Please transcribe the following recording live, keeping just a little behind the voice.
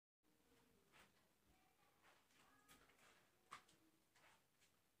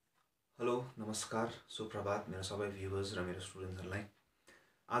Hello नमस्कार सुप्रभात मेरो सबै भ्युवर्स र मेरो स्टुडेन्ट्सहरुलाई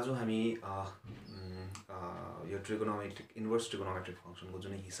आज हामी यो ट्रिगोनोमेट्रिक इन्भर्स ट्रिगोनोमेट्रिक फंक्सनको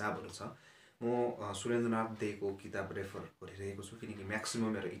जुन हिसाबहरु छ म सुरेन्द्रनाथ देको किताब रेफर गरिरहेको छु किनकि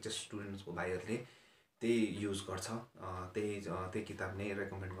म्याक्सिमम मेरो एचएस स्टुडेन्ट्सको भाइहरुले त्यही युज गर्छ त्यही किताब नै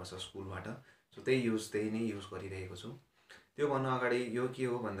रेकमेन्ड गर्छ स्कुलबाट सो त्यही नै युज गरिरहेको छु त्यो भन्नु अगाडि यो के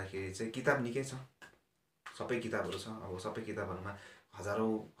हो भन्दाखेरि चाहिँ किताब निकै छ सबै किताबहरु छ अब सबै किताबहरुमा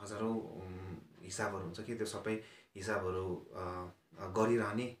हजारौं हिसाबहरु हुन्छ कि त्यो सबै हिसाबहरु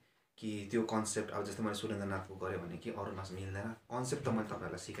गरिरहने कि त्यो कन्सेप्ट अब जस्तै मैले सुरेन्द्रनाथको गरे भने कि अरुमा मिल्दैन कन्सेप्ट त मैले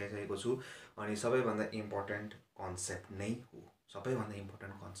तपाईहरुलाई सिकाइसकेको छु अनि सबैभन्दा इम्पोर्टेन्ट कन्सेप्ट नै हो सबैभन्दा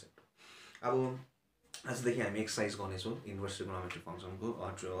इम्पोर्टेन्ट कन्सेप्ट अब आजदेखि हामी एक्सरसाइज गर्नेछौं इन्भर्स ट्रिगोनोमेट्रिक फंक्सनको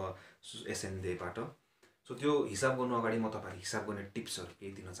S.N देबाट सो त्यो हिसाब गर्नु अगाडि म तपाईहरुलाई हिसाब गर्ने टिप्सहरु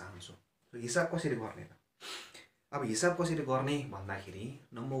केही दिन चाहन्छु सो हिसाब कसरी गर्ने त अब हिसाब कसरी गर्ने भन्दाखेरि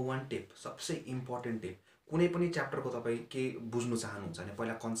नम्बर 1 टिप सबसे इम्पोर्टेन्ट टिप कुनै पनि च्याप्टरको तपाई के बुझ्नु चाहनुहुन्छ भने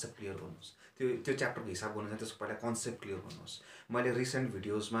पहिला कन्सेप्ट क्लियर गर्नुस् त्यो च्याप्टरको हिसाब गर्नु चाहिँ त्यसको पहिला कन्सेप्ट क्लियर गर्नुस् मैले रिसेन्ट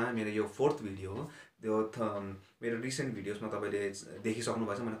भिडियोजमा मेरो यो 4th भिडियो हो त्यो मेरो रिसेन्ट भिडियोजमा तपाईले देखिसक्नु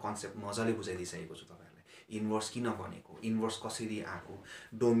भएको छ मैले कन्सेप्ट मजाले बुझाइदिसकेको छु तपाईहरुलाई इन्भर्स किन बनेको इन्भर्स कसरी आको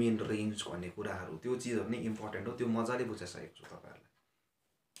डोमेन रेन्ज भन्ने कुराहरु त्यो चीजहरु नै इम्पोर्टेन्ट हो त्यो मजाले बुझाइसकेको छु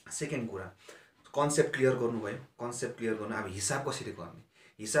तपाईहरुलाई सेकेन्ड कुरा कन्सेप्ट क्लियर गर्नुभयो कन्सेप्ट क्लियर गर्नु अब हिसाब कसरी गर्ने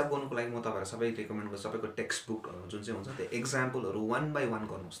हिसाब गर्नुको लागि म तपाईहरुलाई सबै रेकमेन्ड गर्छु सबैको टेक्स्ट बुक जुन चाहिँ हुन्छ त्यो एक्जाम्पलहरु 1 बाइ 1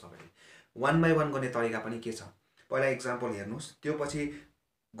 गर्नुस् तपाईले 1 बाइ 1 गर्ने तरिका पनि के छ पहिला एक्जाम्पल हेर्नुस् त्यो पछि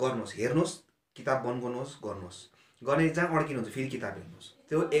गर्नुस् हेर्नुस् किताब बन्द गर्नुस् गर्ने जहाँ अड्किनुहुन्छ फेरि किताब हेर्नुस्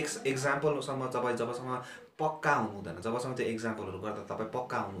त्यो एक्जाम्पल सम्म जबसम्म पक्का हुनु हुँदैन जबसम्म त्यो एक्जाम्पलहरु गर्दा तपाई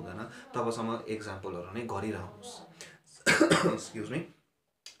पक्का हुनु हुँदैन तबसम्म एक्जाम्पलहरु नै गरिरहनुस् एक्सक्युज मी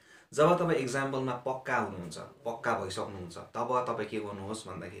जब तपाई एक्जाम्पलमा पक्का हुनुहुन्छ पक्का भइसक्नुहुन्छ तब तपाई के गर्नुहोस्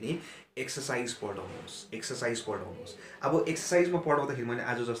भन्दाखेरि एक्सरसाइज पढाउनुहोस् अब एक्सरसाइजमा पढाउँदाखेरि मैले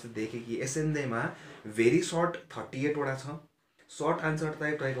आज जस्तै देखे कि S.N देमा भेरी सर्ट 38 वटा छ सर्ट आन्सर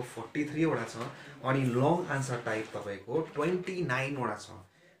टाइप तपाईको 43 वटा छ अनि लङ आन्सर टाइप तपाईको 29 वटा छ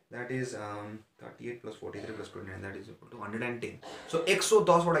that is 38 + 43 + 29 that is equal to 110 so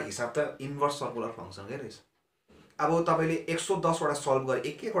 110 वटा हिसाब त इन्भर्स सर्कुलर फंक्सन कै रहेछ अब तपाईले 110 वटा सल्भ गरे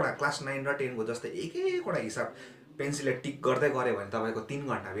एक वटा क्लास 9 र 10 को जस्तै एक वटा हिसाब पेन्सिलले टिक गर्दै गरे भने तपाईको 3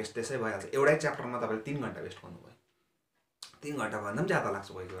 घण्टा वेस्ट त्यसै भइहाल्छ एउटै च्याप्टरमा तपाईले 3 घण्टा वेस्ट गर्नुभयो 3 घण्टा भन्दा पनि ज्यादा लाग्छ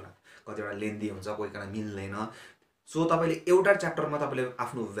कोही बेला कतिवटा लेन्दी हुन्छ कोही बेला मिल्दैन सो तपाईले एउटा च्याप्टरमा तपाईले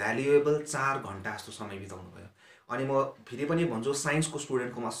आफ्नो भ्यालुएबल 4 घण्टा जस्तो समय बिताउनु भयो अनि म फेरि पनि भन्छु साइन्सको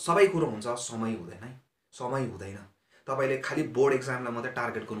स्टुडेन्टकोमा सबै कुरो हुन्छ समय हुँदैन तपाईले खाली बोर्ड एक्जामलाई मात्रै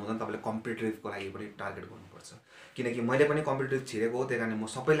टार्गेट गर्नु हुँदैन तपाईले कम्पिटिटिभको लागि पनि टार्गेट गर्नुपर्छ किनकि मैले पनि कम्पिटिटिभ छिरेको हो त्यसैले म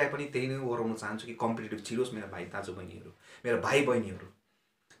सबैलाई पनि त्यही नै गराउन चाहन्छु कि कम्पिटिटिभ छिरोस् मेरो भाइ दाजुबहिनीहरु मेरो भाइ बहिनीहरु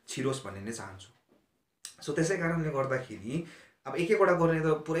छिरोस् भन्ने नै चाहन्छु सो त्यसै कारणले गर्दाखेरि अब एक वटा गर्ने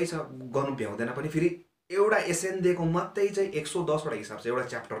त पुरै छ गर्नु भ्याउँदैन पनि फेरि एउटा S.N देको मात्रै चाहिँ 110 वटा हिसाब छ एउटा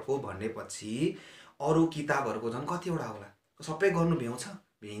च्याप्टरको भन्नेपछि अरु किताबहरुको झन् कति वटा होला सबै गर्नु भ्याउँछ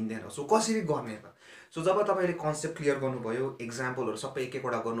भ्याइँदैन सो कसरी गर्ने त सो जब तपाईले कन्सेप्ट क्लियर गर्नुभयो एक्जाम्पलहरु सबै एक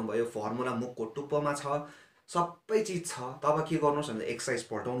वटा गर्नुभयो फर्मुला मुखको टुप्पोमा छ सबै चीज छ तब के गर्नुस् भने एक्सरसाइज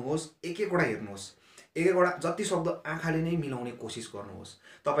पढाउनुहोस् एक वटा हेर्नुहोस् एक वटा जति सक्दो आँखाले नै मिलाउने कोसिस गर्नुहोस्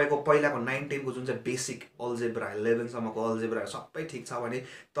तपाईको पहिलाको 9 10 को जुन चाहिँ बेसिक अल्जेब्रा 11 सम्मको अल्जेब्रा सबै ठीक छ भने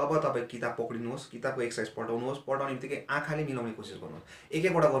तब तपाई किताब पक्रिनुहोस् किताबको एक्सरसाइज पढाउनुहोस् पढाउने बित्तिकै आँखाले मिलाउने कोसिस गर्नुहोस्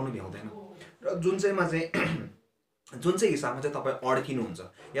एक वटा गर्नु भ्याउँदैन र जुन चाहिँ हिसाबमा चाहिँ तपाई अड्किनुहुन्छ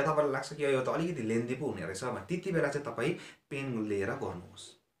या तपाईलाई लाग्छ कि यो त अलिकति लेन्दी पो हुने रहेछ भने त्यतिबेला चाहिँ तपाई पेन लिएर गर्नुहोस्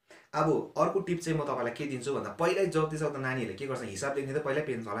अब अर्को टिप चाहिँ म तपाईलाई के दिन्छु भन्दा पहिल्यै जति सक्दो नानीहरुले के गर्छ हिसाब लेख्ने त पहिल्यै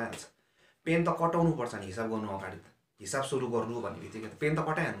पेन चलाइहाल्छ पेन त कटाउनु पर्छ नि हिसाब गर्नु अगाडि त हिसाब सुरु गर्नु भन्ने बित्तिकै पेन त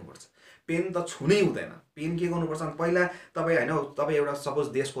कटाइहाल्नु पर्छ पेन त छुनै हुँदैन पेन के गर्नु पर्छ पहिला तपाई हैन तपाई एउटा सपोज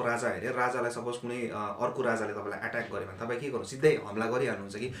देशको राजा हेरे राजालाई सपोज कुनै अर्को राजाले तपाईलाई अट्याक गरे भने तपाई के गर्नु सिधै हमला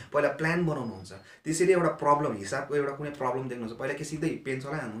गरिहाल्नुहुन्छ कि पहिला प्लान बनाउनुहुन्छ त्यसैले एउटा प्रब्लम हिसाबको एउटा कुनै प्रब्लम देख्नुहुन्छ पहिला के सिधै पेन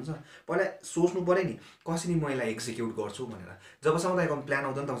चलाइहाल्नुहुन्छ पहिला सोच्नु पर्यो नि कसरी म यसलाई एक्जिक्युट गर्छु भनेर जबसम्म तपाईको प्लान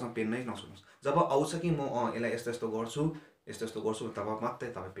आउँदैन तबसम्म पेन नै नसुन्नुस् जब आउँछ कि म यसलाई यस्तो यस्तो गर्छु तब मात्रै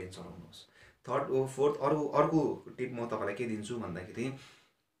तपाई पेन चलाउनुहोस् थर्ड फोर्थ अर्को टिप म तपाईलाई के दिन्छु भन्दाखेरि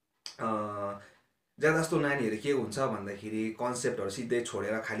ज्यादा जस्तो नानीहरु के हुन्छ भन्दाखेरि कन्सेप्टहरु सिधै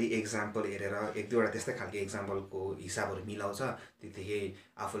छोडेर खाली एक्जाम्पल हेरेर एक दुईवटा त्यस्तै खालको एक्जाम्पलको हिसाबहरु मिलाउँछ त्यतिकै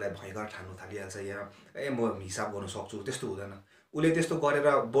आफुलाई भयंकर ठान्नु थालिहाल्छ या म हिसाब गर्न सक्छु त्यस्तो हुँदैन उले त्यस्तो गरेर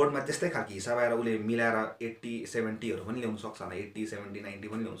बोर्डमा त्यस्तै खालको हिसाब आएर उले मिलाएर 80 70 हरु पनि ल्याउन सक्छ होला 80 70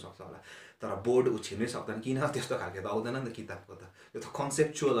 90 पनि ल्याउन सक्छ होला तर बोर्ड उछिन्नै सक्दैन किन त्यस्तो खालको त आउँदैन नि त किताबको त यो त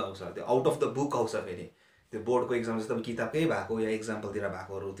कन्सेप्चुअल आउँछ त्यो आउट अफ द बुक आउँछ फेरि त्यो बोर्डको एक्जाम चाहिँ तपाईँ किताबकै भएको या एक्जाम्पलतिर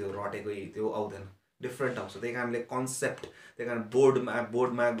भएकोहरू त्यो रटेकै त्यो आउँदैन, डिफ्रेन्ट आउँछ। त्यही कारणले कन्सेप्ट, त्यही कारण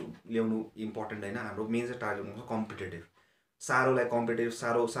बोर्डमा ल्याउनु इम्पोर्टेन्ट होइन। हाम्रो मेन चाहिँ टार्गेट हुन्छ कम्पिटेटिभ,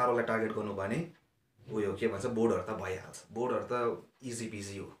 सारोलाई टार्गेट गर्नु भने उयो के भन्छ बोर्डहरू त भइहाल्छ, बोर्डहरू त इजी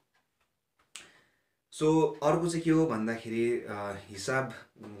पिजी हो। सो अर्को चाहिँ के हो भन्दाखेरि हिसाब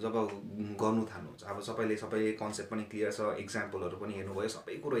जब गर्नु थाल्नुहुन्छ, अब सबैले कन्सेप्ट पनि क्लियर छ, एक्जाम्पलहरू पनि हेर्नुभयो,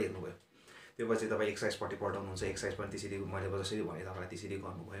 सबै कुरो हेर्नुभयो, त्यो पछि तपाईँ एक्सर्साइजपट्टि पल्टाउनुहुन्छ, एक्सर्साइज पनि त्यसरी मैले जसरी भने तपाईँलाई त्यसरी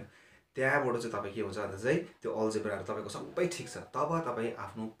गर्नुभयो, त्यहाँबाट चाहिँ तपाईँ के हुन्छ भन्दा चाहिँ त्यो अल्जेब्राहरू तपाईँको सबै ठिक छ, तब तपाईँ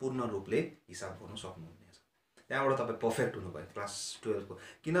आफ्नो पूर्ण रूपले हिसाब गर्नु सक्नुहुनेछ। त्यहाँबाट तपाईँ पर्फेक्ट हुनुभयो क्लास 12को।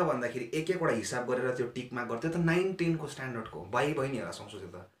 किन भन्दाखेरि एकवटा हिसाब गरेर त्यो टिकमा गर्थ्यो त 9-10 को स्ट्यान्डर्डको भाइ बहिनीहरूलाई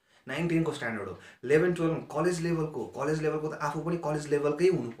सँगसँगै त्यो त 9-10 को स्ट्यान्डर्ड हो। 11-12 कलेज लेभलको त आफू पनि कलेज लेभलकै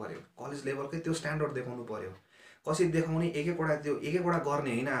हुनु पर्यो, कलेज लेभलकै त्यो स्ट्यान्डर्ड देखाउनु पर्यो। कसरी देखाउने, एक-एकवटा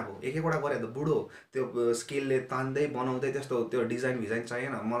गर्ने होइन। अब एक-एकवटा गरे त बुढो त्यो स्केलले तान्दै बनाउँदै त्यस्तो त्यो डिजाइन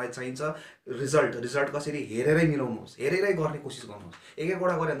चाहिएन, मलाई चाहिन्छ रिजल्ट कसरी हेरेरै मिलाउनुहोस्, हेरेरै गर्ने कोसिस गर्नुहोस्।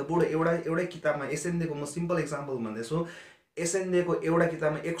 एक-एकवटा गरे त बुढो एउटै किताबमा एसएनडेको म सिम्पल एक्जाम्पल भन्दैछु, एसएनडेको एउटा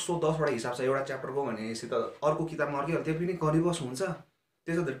किताबमा 110वटा हिसाब छ एउटा च्याप्टरको भनेपछि त अर्को किताबमा अर्कै त्यो पनि गरिबस हुन्छ।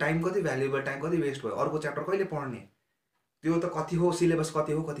 त्यसो त टाइम कति भ्यालुएबल टाइम कति वेस्ट भयो, अर्को च्याप्टर कहिले पढ्ने, त्यो त कति हो सिलेबस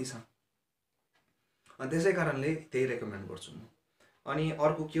कति छ। अनि त्यसै कारणले त्यही रेकमेन्ड गर्छु म। अनि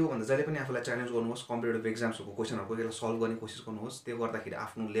अर्को के हो भन्दा जहिले पनि आफूलाई च्यालेन्ज गर्नुहोस्, कम्पिटेटिभ एक्जाम्सहरूको क्वेसनहरूको यसलाई सल्भ गर्ने कोसिस गर्नुहोस्। त्यो गर्दाखेरि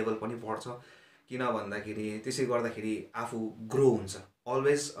आफ्नो लेभल पनि बढ्छ। किन भन्दाखेरि त्यसै गर्दाखेरि आफू ग्रो हुन्छ।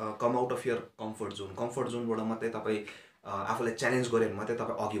 Always come out of your comfort जोनबाट मात्रै तपाईँ आफूलाई च्यालेन्ज गऱ्यो भने मात्रै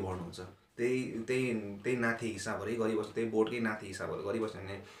तपाईँ अघि बढ्नुहुन्छ। त्यही नाथे हिसाबहरू गरिबस्नु, त्यही बोर्डकै नाथे हिसाबहरू गरिबस्यो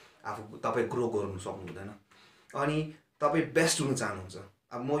भने तपाईँ ग्रो गर्नु सक्नु हुँदैन। अनि तपाईँ बेस्ट हुनु चाहनुहुन्छ,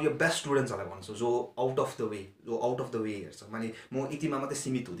 अब म यो बेस्ट स्टुडेन्ट्सहरूलाई भन्छु जो आउट अफ द वे हेर्छ, माने म यतिमा मात्रै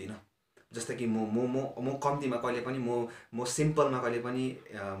सीमित हुँदिनँ। जस्तै कि म कम्तीमा कहिले पनि म सिम्पलमा कहिले पनि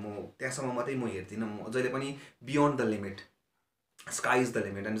म त्यहाँसम्म मात्रै म हेर्दिनँ। म जहिले पनि beyond the limit, sky is the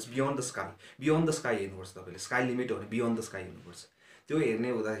limit and it's beyond the sky हेर्नुपर्छ। तपाईँले स्काई लिमिट हो भने बियोन्ड द स्काई हेर्नुपर्छ। त्यो हेर्ने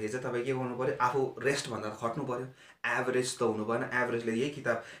हुँदाखेरि चाहिँ तपाईँ के गर्नु पऱ्यो, आफू रेस्टभन्दा खट्नु पऱ्यो। एभरेज त हुनु भएन, एभरेजले यही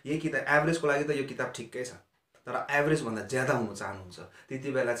किताब एभरेजको लागि त यो किताब ठिकै छ, तर एभरेजभन्दा ज्यादा हुनु चाहनुहुन्छ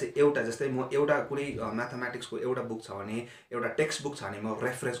त्यति बेला चाहिँ एउटा, जस्तै म एउटा कुनै म्याथमेटिक्सको एउटा बुक छ भने, एउटा टेक्स्ट बुक छ भने म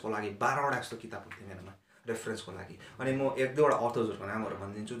रेफरेन्सको लागि 12वटा जस्तो किताब हुन्थ्यो मेरोमा रेफरेन्सको लागि। अनि म 1-2वटा अथर्सहरूको नामहरू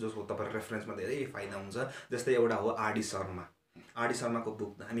भनिदिन्छु जसको तपाईँ रेफरेन्समा धेरै फाइदा हुन्छ। जस्तै एउटा हो आरडी शर्माको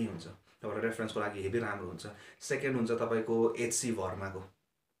बुक दामी हुन्छ, तपाईँको रेफरेन्सको लागि हेभी राम्रो हुन्छ। सेकेन्ड हुन्छ तपाईँको एचसी वर्माको,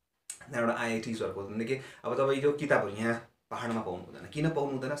 त्यहाँबाट आइआइटिजहरूको कि अब तपाईँ यो किताबहरू यहाँ पाहाडमा पाउनु हुँदैन। किन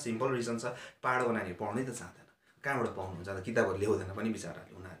पाउनु हुँदैन? सिम्पल रिजन छ, पाहाडको नानीहरू पढ्नै त चाहँदैन, कहाँबाट पाउनुहुन्छ त, किताबहरू ल्याउँदैन पनि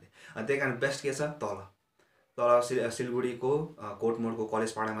बिचराहरूले उनीहरूले। अनि त्यही कारण बेस्ट के छ, तल सिलगढीको कोटमोडको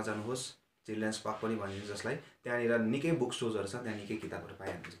कलेज पाडामा जानुहोस्, चिल्ड्रेन्स पार्क पनि भनिन्छ जसलाई, त्यहाँनिर निकै बुक स्टोर्सहरू छ, त्यहाँ निकै किताबहरू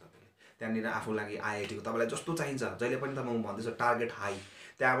पाइहाल्नुहुन्छ तपाईँले। त्यहाँनिर आफू लागि आइआइटीको तपाईँलाई जस्तो चाहिन्छ, जहिले पनि त म भन्दैछु टार्गेट हाई।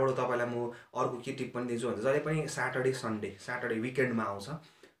 त्यहाँबाट तपाईँलाई म अर्को के टिप पनि दिन्छु भने जहिले पनि स्याटरडे विकेन्डमा आउँछ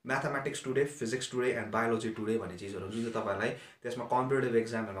mathematics today, physics today and biology today भन्ने चिजहरू, जुन चाहिँ तपाईँलाई त्यसमा कम्पिटेटिभ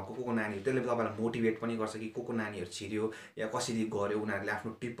एक्जामहरूमा को नानीहरू, त्यसले तपाईँलाई मोटिभेट पनि गर्छ कि को नानीहरू छिर्यो या कसरी गर्यो, उनीहरूले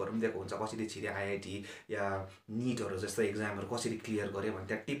आफ्नो टिपहरू पनि दिएको हुन्छ, कसरी छिर्यो आइआइटी या निटहरू जस्तो एक्जामहरू कसरी क्लियर गर्यो भने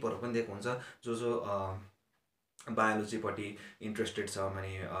त्यहाँ टिपहरू पनि दिएको हुन्छ। जो बायोलोजीपट्टि इन्ट्रेस्टेड छ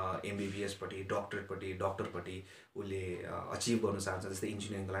भने एमबिबिएसपट्टि डक्टरपट्टि उसले अचिभ गर्नु चाहन्छ, जस्तै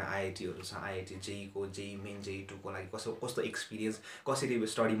इन्जिनियरिङको लागि आइआइटीहरू छ, आइआइटी जेई मेन जेई 2 को लागि कस्तो एक्सपिरियन्स, कसरी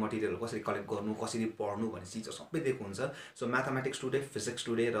स्टडी मटेरियल कसरी कलेक्ट गर्नु, कसरी पढ्नु भन्ने चिजहरू सबै दिएको हुन्छ। So mathematics today, physics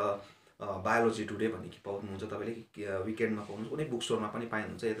today र बायोलोजी टुडे भन्ने कि पाउनुहुन्छ तपाईँले, विकेन्डमा पाउनुहुन्छ, कुनै बुक स्टोरमा पनि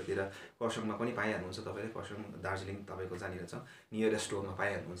पाइहाल्नुहुन्छ, यतातिर खरसाङमा पनि पाइहाल्नुहुन्छ तपाईँले, खरसाङ दार्जिलिङ तपाईँको जहाँनिर छ नियरेस्ट स्टोरमा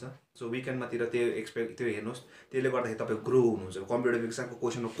पाइहाल्नुहुन्छ। सो विकेन्डमातिर त्यो हेर्नुहोस्, त्यसले गर्दाखेरि तपाईँ ग्रो हुनुहुन्छ। कम्पिटेटिभ एक्जामको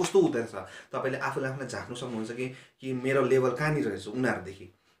क्वेसनमा कस्तो हुँदो रहेछ तपाईँले आफूलाई झाँक्नु सक्नुहुन्छ कि मेरो लेभल कहाँनिर रहेछ उनीहरूदेखि।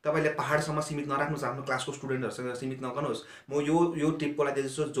 तपाईँले पाहाडसम्म सीमित नराख्नुहोस्, आफ्नो क्लासको स्टुडेन्टहरूसँग सीमित नगर्नुहोस्। म यो टिपको लागि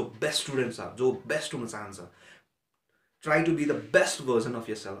दिन्छु, जो बेस्ट स्टुडेन्ट छ, जो बेस्ट हुन चाहन्छ, try to be the best version of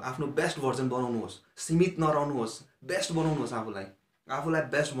yourself. आफ्नो बेस्ट भर्जन बनाउनुहोस्, सीमित नरहनुहोस्, बेस्ट बनाउनुहोस्। आफूलाई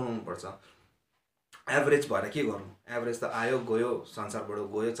बेस्ट बनाउनुपर्छ। एभरेज भएर के गर्नु, एभरेज त आयो गयो, संसारबाट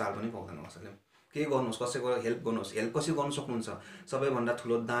गयो, चाल पनि पाउँदैन कसैले। के गर्नुहोस्, कसैको हेल्प गर्नुहोस्। हेल्प कसरी गर्नु सक्नुहुन्छ? सबैभन्दा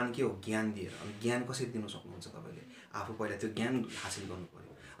ठुलो दान के हो? ज्ञान दिएर। अनि ज्ञान कसरी दिनु सक्नुहुन्छ तपाईँले? आफू पहिला त्यो ज्ञान हासिल गर्नु पर्यो।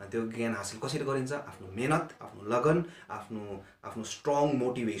 अनि त्यो ज्ञान हासिल कसरी गरिन्छ? आफ्नो मेहनत, आफ्नो लगन, आफ्नो स्ट्रङ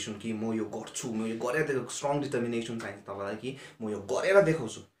मोटिभेसन कि म यो गर्छु, म यो गरेर देखाउँछु। स्ट्रङ डिटर्मिनेसन चाहिन्छ तपाईँलाई कि म यो गरेर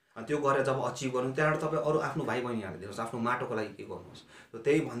देखाउँछु। अनि त्यो गरेर जब अचिभ गर्नु त्यहाँबाट तपाईँ अरू आफ्नो भाइ बहिनीहरूलाई दिनुहोस्, आफ्नो माटोको लागि के गर्नुहोस्। त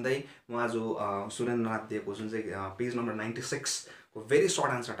त्यही भन्दै म आज सुरेन्द्रनाथ दिएको जुन चाहिँ पेज नम्बर 96 को भेरी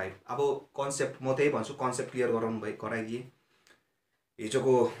सर्ट आन्सर टाइप। अब कन्सेप्ट म त्यही भन्छु, कन्सेप्ट क्लियर गराइदिएँ।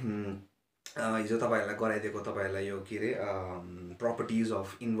 हिजो तपाईँहरूलाई गराइदिएको तपाईँहरूलाई यो के अरे प्रपर्टिज अफ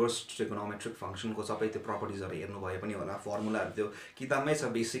इन्भर्स ट्रिगोनोमेट्रिक फङ्सनको सबै त्यो प्रपर्टिजहरू हेर्नुभयो पनि होला। फर्मुलाहरू त्यो किताबमै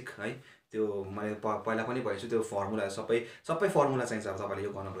छ बेसिक है, त्यो मैले पहिला पनि भनेको छु। त्यो फर्मुलाहरू सबै फर्मुला चाहिन्छ अब तपाईँलाई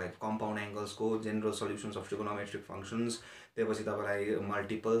यो गर्नको लागि। Compound एङ्गल्सको, general solutions of trigonometric functions, त्यसपछि तपाईँलाई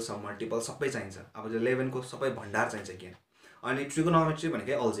मल्टिपल, सब मल्टिपल सबै चाहिन्छ। अब त्यो 11 को सबै भण्डार चाहिन्छ ज्ञान। अनि ट्रिगोनोमेट्री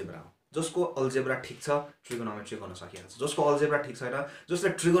भनेकै अल्जेब्रा हो। जसको अल्जेब्रा ठिक छ ट्रिगोनोमेट्री गर्न सकिहाल्छ। जसको अल्जेब्रा ठिक छैन, जसले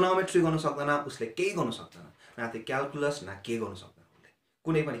ट्रिगोनोमेट्री गर्न सक्दैन, उसले केही गर्न सक्दैन। न त्यो क्यालकुलस न के गर्न सक्दैन उसले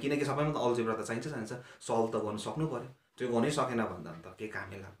कुनै पनि, किनकि सबैमा त अल्जेब्रा त चाहिन्छ। सल्भ त गर्नु सक्नु पर्यो। त्यो गर्नै सकेन भन्दा त केही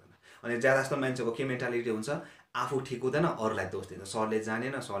कामै लाग्दैन। अनि ज्यादा जस्तो मान्छेको के मेन्टालिटी हुन्छ, आफू ठिक हुँदैन अरूलाई दोष दिन्छ। सरले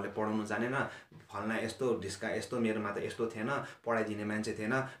जानेन, सरले पढाउनु जानेन, फल्ना यस्तो ढिस्का यस्तो, मेरोमा त यस्तो थिएन, पढाइदिने मान्छे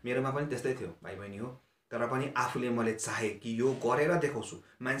थिएन। मेरोमा पनि त्यस्तै थियो भाइ बहिनी हो। तर पनि आफूले मैले चाहे कि यो गरेर देखाउँछु।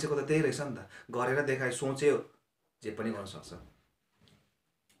 मान्छेको त त्यही रहेछ नि त, गरेर देखाए, सोच्यो जे पनि गर्न सक्छ।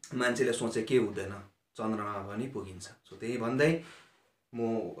 मान्छेले सोचे के हुँदैन, चन्द्रमामा पनि पुगिन्छ। सो त्यही भन्दै म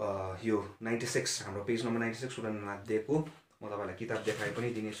यो 96 हाम्रो पेज नम्बर 96 सुरेन्द्रनाथ दिएको म तपाईँलाई किताब देखाइ पनि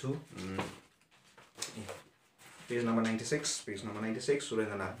दिनेछु। पेज नम्बर 96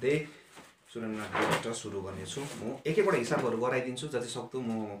 सुरेन्द्रनाथ देबाट सुरु गर्नेछु। म एक-एकवटा हिसाबहरू गराइदिन्छु जति सक्दो।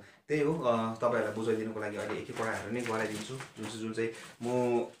 म त्यही हो तपाईँहरूलाई बुझाइदिनुको लागि अहिले एक-एकवटाहरू नै गराइदिन्छु। जुन चाहिँ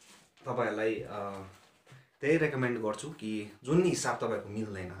म तपाईँहरूलाई त्यही रेकमेन्ड गर्छु कि जुन हिसाब तपाईँको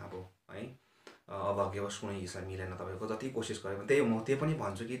मिल्दैन अब है, अभाग्यवश कुनै हिसाब मिलेन तपाईँको, जति कोसिस गरे पनि त्यही म त्यो पनि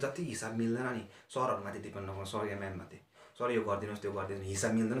भन्छु कि जति हिसाब मिल्दैन नि सरहरूमाथि डिपेन्ड नगर्नु, सर या म्याममाथि। सर यो गरिदिनुहोस् त्यो गरिदिनुहोस्,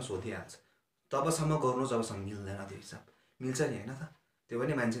 हिसाब मिल्दैन सोधिहाल्छ। तबसम्म गर्नु जबसम्म मिल्दैन त्यो हिसाब। मिल्छ नि होइन त, त्यो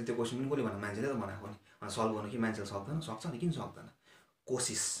पनि मान्छेले त्यो क्वेसन पनि कसले बनाएको, मान्छेले त बनाएको नि। अनि सल्भ गर्नु कि मान्छेले सक्दैन, सक्छ नि, किन सक्दैन।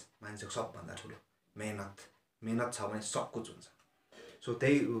 कोसिस मान्छेको सबभन्दा ठुलो, मेहनत छ भने सब कुछ हुन्छ। सो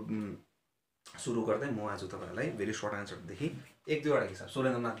त्यही सुरु गर्दै म आज तपाईँहरूलाई भेरी सर्ट आन्सरदेखि 1-2वटा हिसाब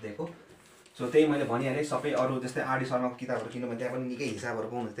सुरेन्द्रनाथ दिएको। सो त्यही मैले भनिहालेँ। सबै अरू जस्तै आरडी शर्माको किताबहरू किन्नु भने त्यहाँ पनि निकै हिसाबहरू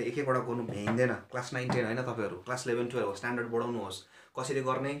पाउनुहुन्छ। त्यही एक-एकवटा गर्नु भ्याइँदैन। क्लास 9-10 होइन, तपाईँहरू क्लास 11-12 हो, स्ट्यान्डर्ड बढाउनुहोस्। कसरी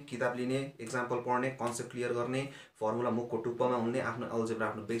गर्ने, किताब लिने, एक्जाम्पल पढ्ने, कन्सेप्ट क्लियर गर्ने, फर्मुला मुखको टुप्पोमा हुने, आफ्नो अल्जेब्रा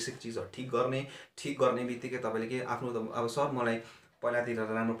आफ्नो बेसिक चिजहरू ठिक गर्ने बित्तिकै तपाईँले के आफ्नो अब सर मलाई पहिलातिर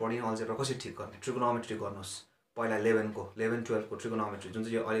राम्रो पढिन, अल्जेब्रा कसरी ठिक गर्ने, ट्रिगोनोमेट्री गर्नुहोस्। पहिला 11-12 को ट्रिगोनोमेट्री जुन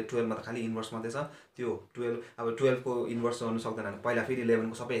चाहिँ यो अहिले 12 मा त खालि इन्भर्स मात्रै छ, त्यो 12 को इन्भर्स गर्नु सक्दैन भने पहिला फेरि 11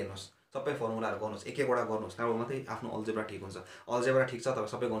 को सबै हेर्नुहोस्, सबै फर्मुलाहरू गर्नुहोस्, एक-एकवटा गर्नुहोस्। त्यहाँबाट मात्रै आफ्नो अल्जेब्रा ठिक हुन्छ। अल्जेब्रा ठिक छ तपाईँ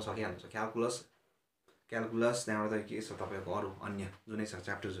सबै गर्न सकिहाल्नुहुन्छ। क्यालकुलस त्यहाँबाट त के छ तपाईँको अरू अन्य जुनै छ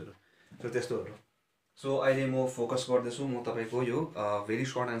च्याप्टर्सहरू, सो त्यस्तोहरू। सो अहिले म फोकस गर्दैछु। म तपाईँको यो भेरी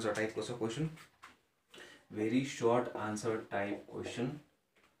सर्ट आन्सर टाइपको छ question, very short answer type question.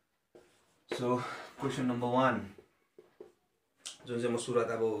 So question number 1 जुन चाहिँ म सुरुवात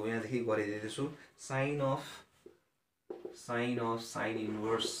अब यहाँदेखि गरिदिँदैछु, साइन अफ साइन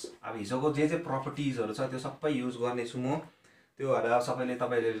इन्भर्स। अब हिजोको जे प्रपर्टिजहरू छ त्यो सबै युज गर्नेछु म। त्योहरू अब सबैले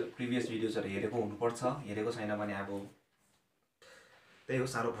तपाईँले प्रिभियस भिडियोजहरू हेरेको हुनुपर्छ, हेरेको छैन भने अब त्यही हो,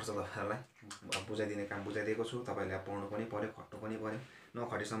 साह्रो पर्छ तपाईँहरूलाई। बुझाइदिने काम बुझाइदिएको छु, तपाईँले अब पढ्नु पनि पऱ्यो, खट्नु पनि पऱ्यो,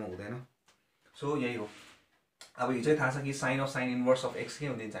 नखटेसम्म हुँदैन। सो यही हो। अब हिजै थाहा छ कि sign of sign inverse of x के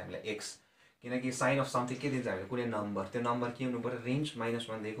हुँदिन्छ हामीलाई, एक्स। किनकि साइन अफ समथिङ के दिन्छ हामीले, कुनै नम्बर, त्यो नम्बर के हुनु पऱ्यो, रेन्ज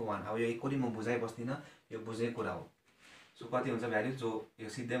 -1 देखि 1। अब यो एकचोटि म बुझाइबस्दिनँ, यो बुझेको कुरा हो। सो कति हुन्छ भ्याल्यु, जो यो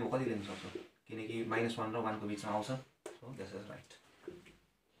सिधै म कति लिन सक्छु, किनकि -1 र 1 को बिचमा आउँछ। So this is right.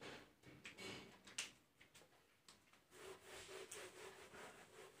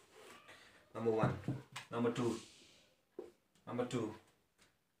 Number 1। Number 2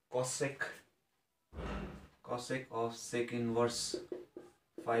 cosec of sec inverse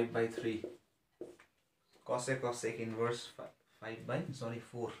 5/3, cosec of sec inverse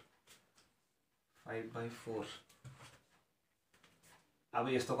 5/4। अब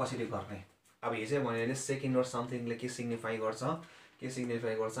यस्तो कसरी गर्ने। अब हिजो भने सेक इन्भर्स समथिङले के सिग्निफाई गर्छ,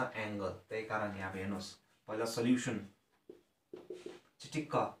 एङ्गल। त्यही कारण यहाँ हेर्नुहोस्, पहिला सल्युसन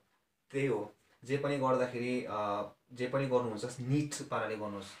चिटिक्क त्यही हो। जे पनि गर्दाखेरि जे पनि गर्नुहुन्छ निट पाराले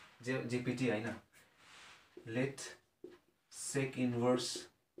गर्नुहोस्, जेपिटी होइन। Late shake inverse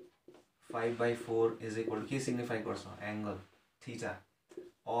 5/4 is equal के सिग्निफाई गर्छ, एङ्गल थीटा।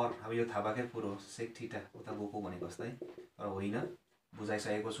 और अब यो थाहा भएकै कुरो, सेक थीटा उता गएको भनेको जस्तै, तर होइन,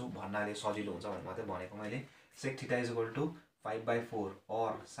 बुझाइसकेको छु। भन्नाले सजिलो हुन्छ भनेर मात्रै भनेको मैले। Sec theta is equal to 5/4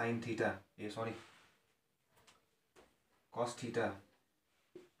 और साइन थीटा कस थीटा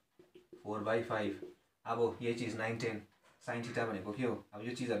 4/5। अब यही चिज 9-10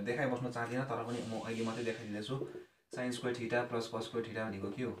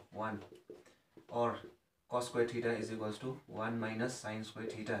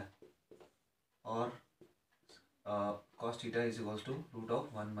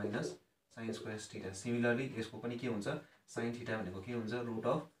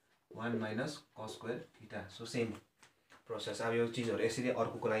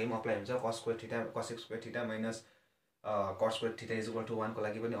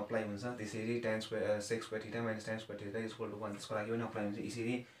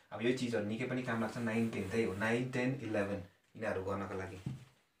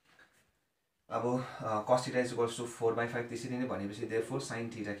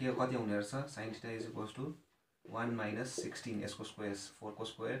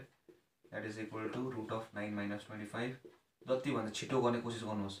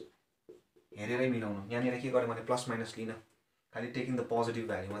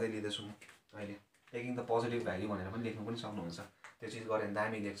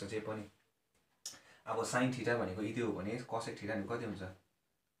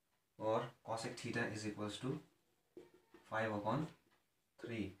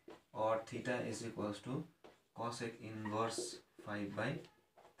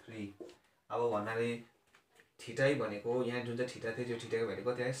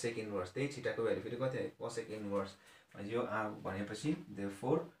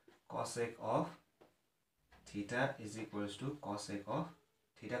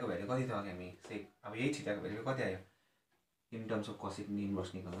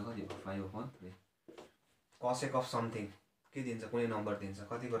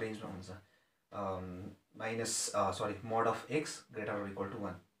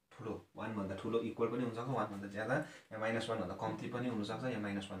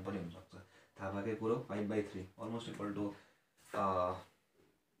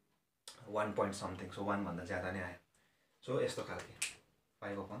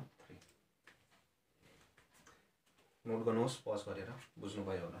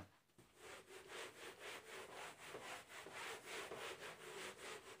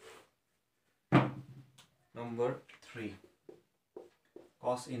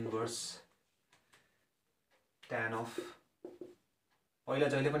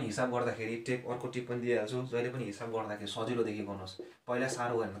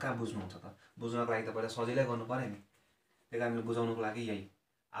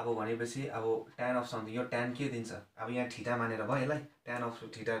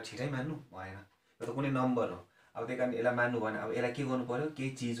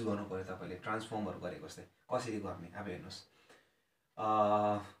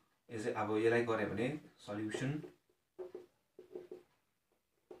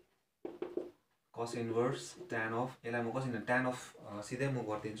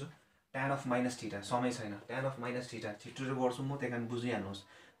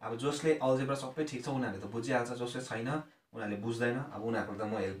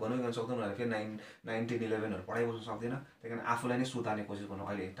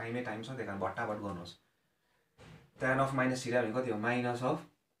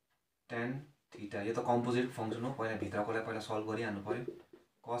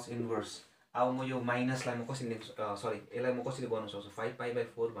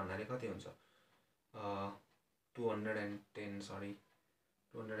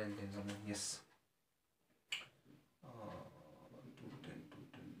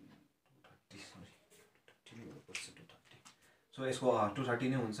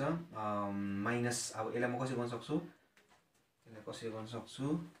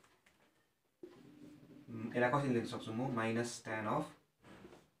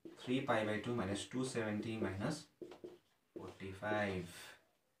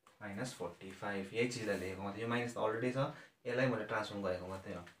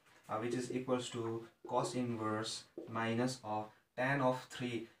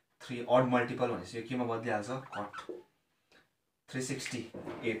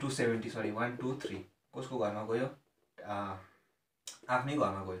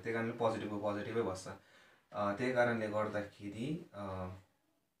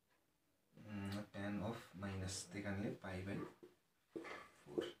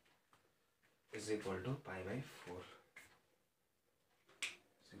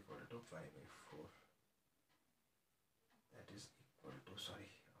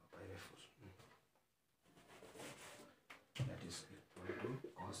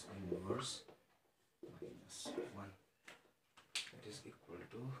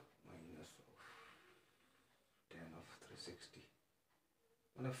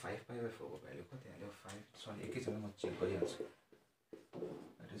 मलाई 5π/4 को भ्यालु कति आयो 5 सरी एकैछिन म चेक गरिहाल्छु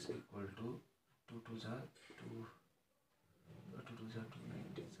that is equal to 2 2 जा 2 2 2 जा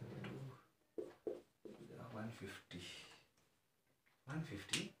 290 जा 2 150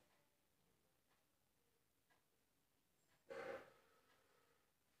 150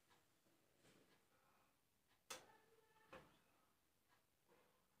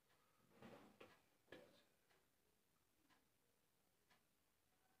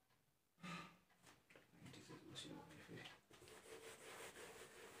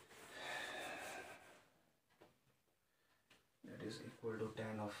 that is equal to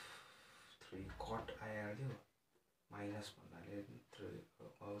tan of 3 cot आइहाल्यो माइनस भन्नाले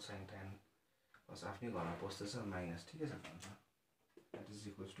 3 sin tan cos आफ्नै घरमा बस्दैछ माइनस ठिकै छ भन्छ that is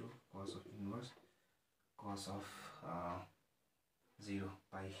equals to cos of inverse cos of 0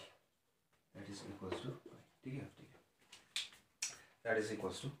 pi that is equals to pi ठिकै that is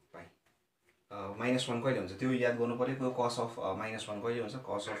equals to pi -1 कहिले हुन्छ त्यो याद गर्नु पर्यो cos of -1 कहिले हुन्छ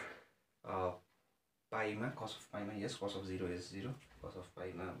cos of pi मा cos of pi मा yes cos of 0 is 0 cos of pi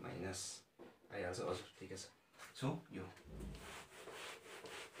मा माइनस आइहाल्छ हजुर ठिकै छ सो यो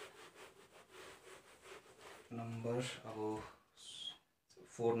नम्बर अब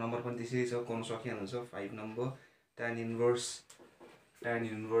 4 नम्बर पनि त्यसरी छ गर्नु सकिहाल्नुहुन्छ 5 नम्बर tan inverse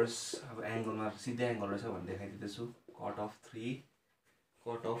अब एंगलमा सिधै एंगल रहेछ भने देखाइदिदैछु cot of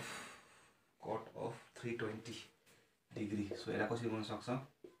 320 डिग्री सो यसलाई कसरी गर्न सक्छ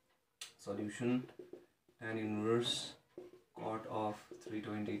solution tan inverse cot of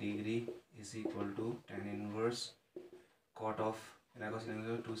 320 degree is equal to tan inverse cot of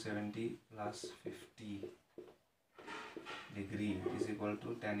 270 plus 50 degree is equal to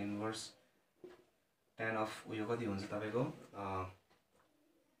tan inverse tan of उयो कति हुन्छ तपाईको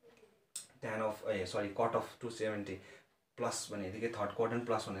tan of cot of 270 plus भनेदेखि third quadrant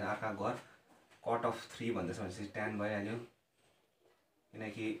plus भने अर्का घर cot of 3 भन्दैछ भनेपछि tan भइहाल्यो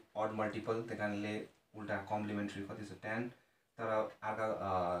किनकि odd multiple त्यही कारणले उल्टा कम्प्लिमेन्ट्री कति छ tan तर अर्का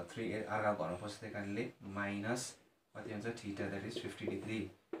 3 अर्का घरमा पर्छ त्यही कारणले माइनस कति हुन्छ थीटा दैट इज 50 डिग्री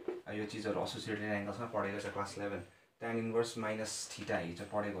यो चीजहरु एसोसिएटेड एंगल्समा पढेको छ class 11 tan inverse minus theta हिजो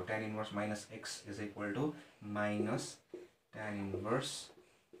पढेको tan inverse minus x is equal to minus tan inverse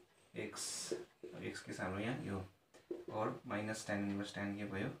x के सानो यहाँ यो और minus tan inverse tan के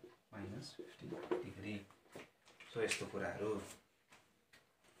भयो minus 50 डिग्री सो यस्तो कुराहरु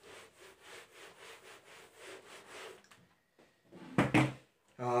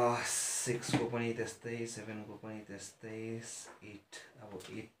 6 को पनि त्यस्तै 7 को पनि त्यस्तै 8 अब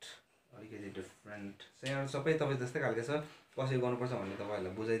 8 अलिकति डिफरेन्ट यहाँ सबै तपाई त्यस्तै खालको छ कसरी गर्नुपर्छ भन्ने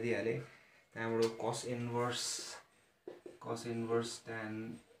तपाईहरुलाई बुझाइदिहाले त्यहाँबाट cos इन्भर्स tan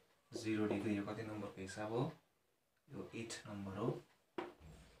 0 डिग्री यो कति नम्बरको हिसाब हो यो 8 नम्बर हो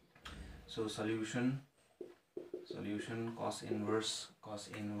so solution cos inverse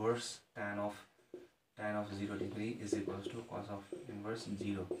tan of 0 degree is equals to cos of inverse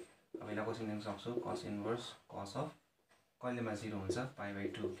 0 अब यसलाई कसरी लेख्न सक्छौ cos इन्भर्स cos of कहिलेमा 0 हुन्छ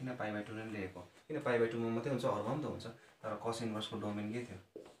π/2 किन π/2 नै लेखेको किन π/2 मा मात्रै हुन्छ अरुमा पनि त हुन्छ तर cos इन्भर्स को डोमेन के थियो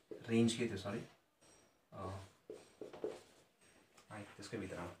रेन्ज के थियो सरी त्यसकै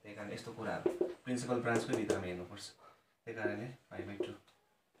भित्रमा त्यही कारण यस्तो कुराहरु प्रिन्सिपल ब्रान्चकै भित्रमा हेर्नु पर्छ त्यही कारणले π/2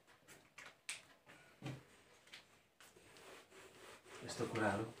 यस्तो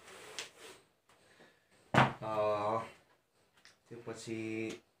कुराहरु त्यसपछि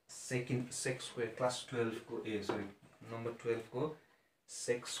सेकेन्ड sec स्क्वायर क्लास 12 को नंबर 12 को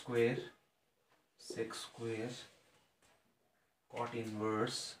sec square cot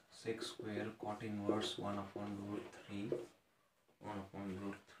inverse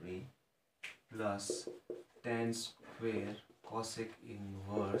 1/√3 plus tan square cosec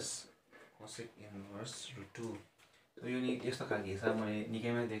inverse √2 so यो नि यस्तो खालको हिसाब मैले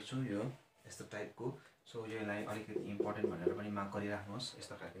निकैमा देख्छु यो यस्तो टाइपको सो यसलाई अलिकति इम्पोर्टेन्ट भनेर पनि मार्क गरिराख्नुहोस्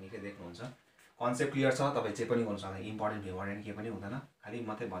यस्तो खालको निकै देख्नुहुन्छ कन्सेप्ट क्लियर छ तपाई जे पनि गर्न सक्नुहुन्छ इम्पोर्टेन्ट इम्पोर्टेन्ट के पनि हुँदैन खाली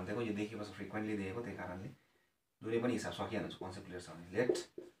मात्रै भन्दैको यो देखिएको फ्रिक्वेन्टली देखेको त्यही कारणले दुरै पनि हिसाब सकिहाल्छ कन्सेप्ट क्लियर छ भने let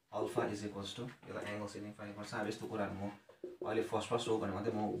alpha is equals to यो एंगल सिग्निफाई गर्छ अब यस्तो कुराहरु म अहिले फर्स्ट हो भने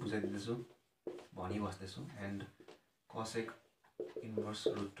मात्रै म बुझाइदिदैछु भनिबस्दैछु and cosec inverse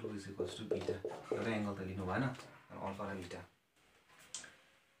 √2 is equals to beta एउटा एंगल त लिनु भएन अल्फा र बीटा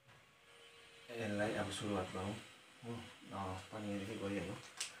यसलाई अब सुरुवात गरौँ हो पनि यदि गरिहालौँ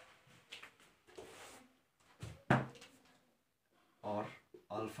or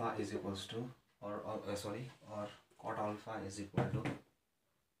alpha is equals to or cot alpha is equal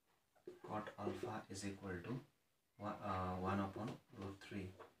to 1/√3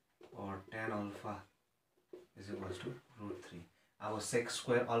 or tan alpha is equals to √3 अब sec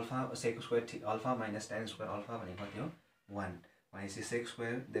square alpha minus tan square alpha भनेको कति हो 1 भनेपछि sec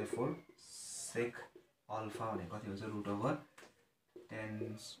square therefore sec alpha भनेको कति हुन्छ root over tan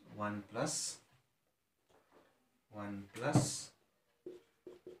 1 plus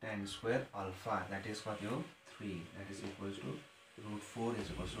tan square alpha that is कति हो 3 that is equals to root 4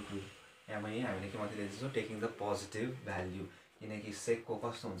 is equals to 2 यहाँ पनि हामीले के माथि लेख्दैछौँ taking the positive value किनकि sec को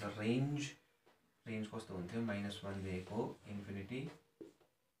कस्तो हुन्छ range कस्तो हुन्थ्यो -1 दिएको इन्फिनिटी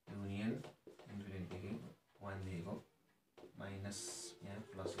युनियन इन्फिनिटी 1 दिएको माइनस यहाँ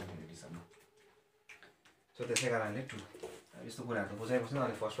प्लस इन्फिनिटीसम्म सो त्यसै कारणले 2 यस्तो कुराहरु त बुझाइबस्नु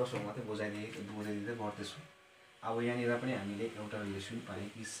अहिले फर्स्ट मात्रै बुझाइदिँदै गर्दैछु अब यहाँनिर पनि हामीले एउटा रिलेसन पाए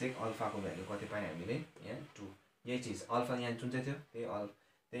कि सेक अल्फाको भ्यालु कति पाए हामीले यहाँ 2 यही चीज अल्फा यहाँ जुन चाहिँ थियो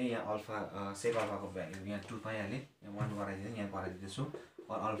त्यही यहाँ अल्फा सेक अल्फाको भ्यालु यहाँ 2 पाइहाले यहाँ 1 गराइदिनु यहाँ गराइदिदैछु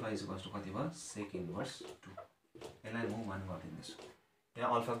और अल्फा इज इक्वल्स टु कति भयो सेक इन्भर्स 2 यसलाई म 1 गरिदिन्छु यहाँ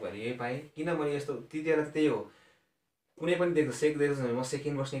अल्फाको भ्यालु यही पाए किन मैले यस्तो त्यतिबेला त्यही हो कुनै पनि देख्दा सेक देख्छ भने म सेक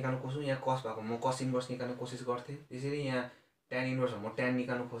इन्भर्स निकाल्न खोज्छु यहाँ कस भएको म कस इन्भर्स निकाल्न कोसिस गर्थे त्यसरी यहाँ tan इन्भर्स म tan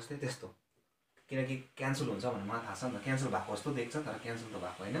निकाल्न खोज्थे त्यस्तो किनकि क्यान्सल हुन्छ भन्ने मलाई थाहा छ नि त क्यान्सल भएको जस्तो देख्छ तर क्यान्सल त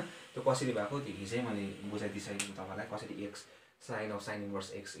भएको हैन त्यो कसरी भएको त्यो चाहिँ मैले बुझाइदिसकेको तपाईलाई कसरी x sin of sin inverse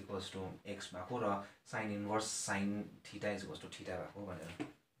x equals to x भएको र sin inverse sin theta is equals to theta भएको भनेर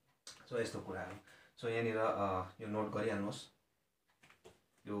सो यस्तो कुराहरु सो यहाँनिर यो नोट गरिहाल्नुस्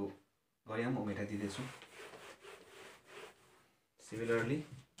यो गरिहाम म मेटाइदिदैछु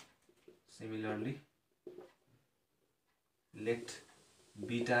similarly let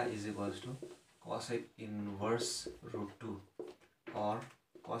beta is equals to cosec inverse root 2 or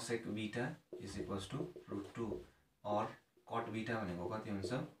cosec beta is equals to root 2 or cot beta भनेको कति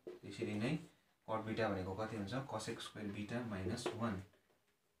हुन्छ त्यसरी नै cot beta भनेको कति हुन्छ cosec square beta minus 1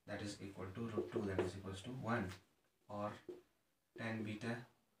 that is equal to root 2 that is equals to 1 or tan beta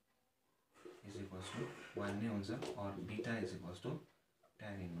is equals to 1 नै हुन्छ or beta is equals to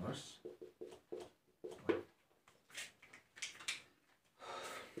tan inverse 1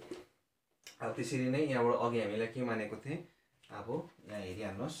 अब त्यसरी नै यहाँबाट अघि हामीलाई के मानेको थिए अब यहाँ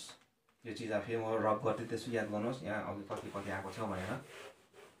हेरिहाल्नुस् यो चीज आफै म रब गर्दै त्यसो याद गर्नुस् यहाँ अघि कति आएको छ भनेर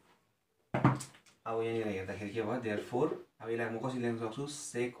अब यहाँनिर हेर्दाखेरि के भयो देयरफोर अब यसलाई म कसरी लेख्न सक्छु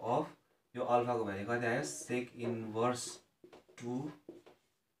सेक अफ यो अल्फाको भ्यालु कति आयो सेक इन्भर्स 2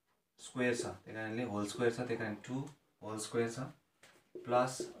 स्क्वायर छ त्यही कारणले होल स्क्वायर छ त्यही कारण 2 होल स्क्वायर छ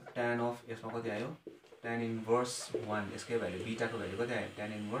प्लस tan अफ यसमा कति आयो tan इन्भर्स 1 यसकै भ्यालु बीटाको भ्यालु कति आयो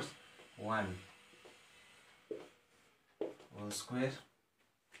tan inverse 1 whole square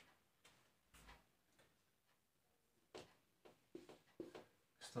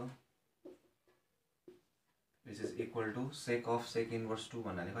so which is equal to sec of sec inverse 2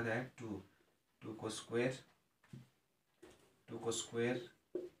 भन्नाले कति आयो 2 को स्क्वायर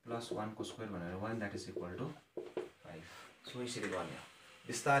प्लस 1 को स्क्वायर भनेर 1 that is equal to 5 so यसरी गर्ने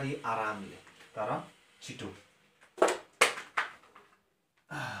बिस्तारै आरामले तर छिटो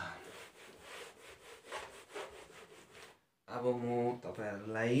अब म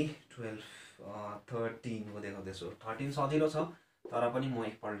तपाईहरुलाई 13 को देखाउँदैछु 13 सजिलो छ तर पनि म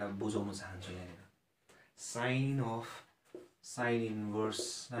एकपल्ट बुझाउन चाहन्छु यहाँनिर sin of sin inverse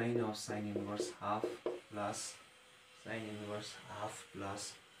half plus sin inverse half plus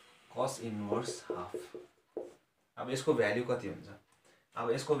cos inverse half अब यसको भ्यालु कति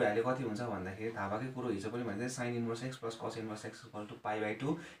हुन्छ भन्दाखेरि थाहा भएकै कुरो हिजो पनि भन्दै sin inverse x plus cos inverse x equal to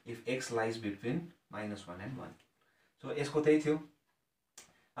pi/2 if x lies between -1 and 1 so यसको त्यही थियो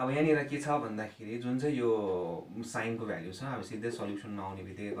अब यहाँनिर के छ भन्दाखेरि जुन चाहिँ यो sin को भ्यालु छ अब सिधै सल्युसन नआउने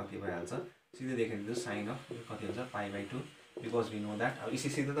बित्तिकै कति भइहाल्छ सिधै देखाइदिन्छु sin अफ कति हुन्छ pi/2 because we know that अब इसी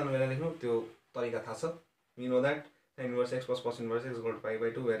सिधै त नबेला लेख्नु त्यो तरिका थाहा छ we know that sin inverse x plus cos inverse x equal to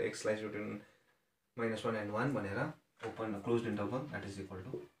pi/2 where x lies between -1 and 1 भनेर open closed interval that is equal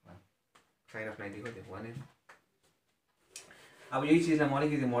to 1 sin of 90 कति 1 अब यही चीजलाई म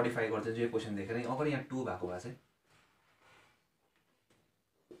अलिकति मोडिफाई गर्छु जो क्वेशन देखेर अगाडि यहाँ 2 भएको भए चाहिँ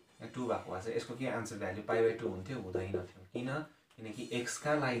यहाँ 2 भएको भए चाहिँ यसको के आन्सर भ्यालु pi/2 हुन्थ्यो हुँदैन थियो किनकि x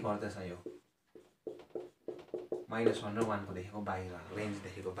का लागि गर्दैछ यो -1 र 1 को देखेको बाहिर रेन्ज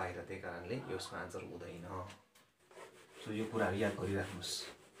देखेको बाहिर त्यही कारणले यसको आन्सर हुँदैन सो यो कुराहरु याद गरिराख्नुस्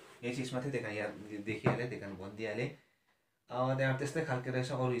यही चीज मात्रै देखा याद देखिहाले देखान भन्दिहाले त्यहाँ त्यस्तै खालको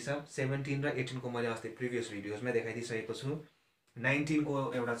रहेछ अरु हिसाब 17 र 18 को मैले अस्ति प्रिभियस भिडियोजमा देखाइदिसकेको छु 19 को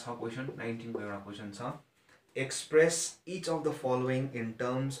एउटा छ क्वेशन 19 को एउटा क्वेशन छ express each of the following in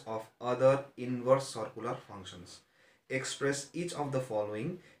terms of other inverse circular functions express each of the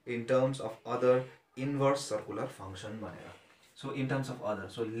following in terms of other inverse circular function भनेर so in terms of other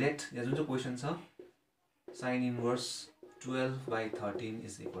so let यहाँ जुन चाहिँ question छ sin inverse 12/13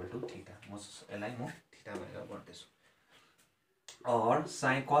 is equal to theta. यसलाई म theta भनेर गर्दैछु. और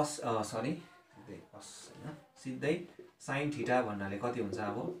sin cos सिधै sin थीटा भन्नाले कति हुन्छ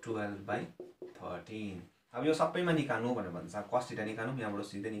अब 12/13. अब यो सबैमा निकाल्नु भनेर भन्छ. cos थीटा निकाल्नु, यहाँबाट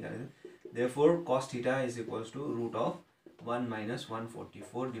सिधै निकाल्नु. Therefore cos theta is equals to root of 1 minus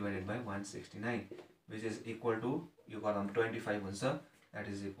 144 divided by 169, which is equal to, you got 25 हुन्छ, that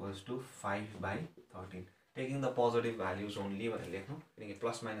is equals to 5/13. Taking the positive values only भनेर लेख्नु, किनकि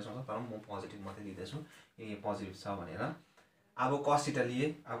प्लस माइनस हुन्छ, तर म पोजिटिभ मात्रै दिँदैछु किनकि पोजिटिभ छ भनेर. अब cos थीटा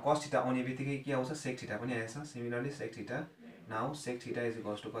लिए. अब cos थीटा आउने बित्तिकै के आउँछ, sec थीटा पनि आएछ. Similarly sec theta, now sec theta is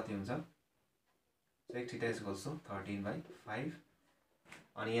equals to कति हुन्छ, sec theta is equals to 13/5.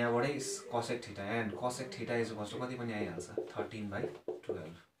 अनि यहाँबाटै cosec theta and cosec theta is equals to कति पनि आइहाल्छ,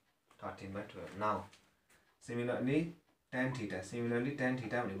 13/12. 13/12. Now similarly tan theta, similarly tan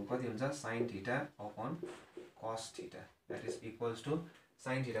theta भनेको कति हुन्छ, sin theta upon cos theta, that is equals to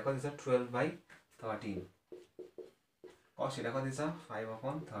sin theta कति छ, 12/13. cos theta कति छ,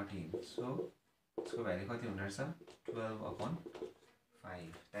 5/13. सो यसको भ्यालु कति हुँदो रहेछ, 12/5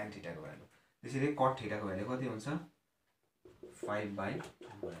 tan थीटाको भ्यालु. त्यसैले cot थीटाको भ्यालु कति हुन्छ, 5/2.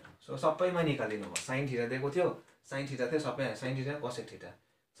 सो सबैमा निकालिदिनु भयो. sin थीटा दिएको थियो, sin थीटा थियो सबै, sin theta cosec theta,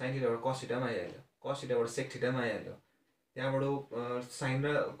 sin थीटाबाट cos थीटामा आइहाल्यो, cos थीटाबाट sec थीटामा आइहाल्यो, त्यहाँबाट sin र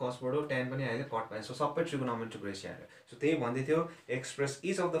cosबाट tan पनि आइहाल्यो, cot पनि. सो सबै trigonometric रेसियो आयो. सो त्यही भन्दै थियो, express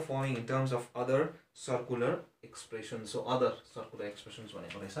each of the following in terms of other circular expression. So other circular expressions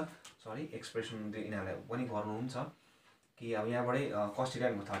भनेको रहेछ, सरी एक्सप्रेसन यिनीहरूलाई पनि गर्नु हुन्छ कि अब यहाँबाटै cos थीटा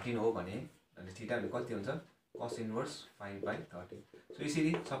भनेको 13 हो भने अनि थीटा भनेको कति हुन्छ, cos इन्भर्स 5/13. सो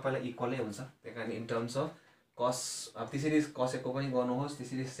यसरी सबैलाई इक्वलै हुन्छ. त्यही कारण इन टर्म्स अफ cos, अब त्यसरी cosecको पनि गर्नुहोस्,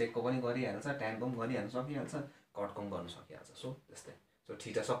 त्यसरी secको पनि गरिहाल्छ, tanको पनि गरिहाल्न सकिहाल्छ, cotको पनि गर्न सकिहाल्छ. सो त्यस्तै. सो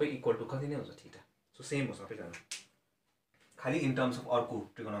थीटा सबै इक्वल टु कति नै हुन्छ थीटा. सो सेम हो सबैजना, खालि इन टर्म्स अफ अर्को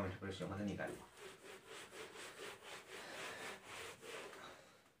ट्रिगोनोमेट्रिक रेसियो मात्रै निकाल्नु.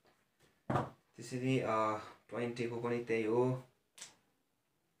 त्यसरी 20 को पनि त्यही हो,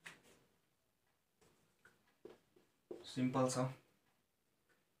 सिम्पल छ.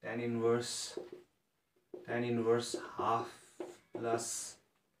 tan inverse half plus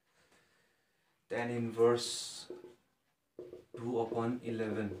tan inverse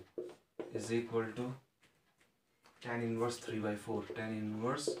 2/11 is equal to tan inverse 3/4. tan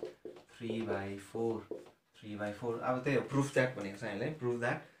inverse 3/4. अब त्यही हो, proof that भनेको छ यसलाई, prove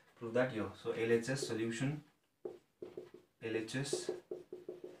that यो. So LHS solution, LHS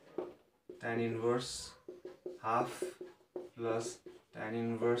tan inverse half plus tan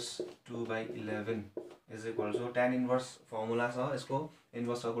inverse 2/11 is equal to tan inverse formula छ यसको,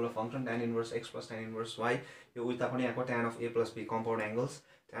 inverse circular function tan inverse x plus tan inverse y. यो उता पनि आको tan of a plus b compound angles,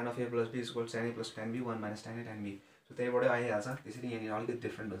 tan of a plus b is equal to tan a plus tan b 1 minus tan a tan b. So त्यहीबाटै आइहाल्छ. त्यसरी यहाँ अलिकति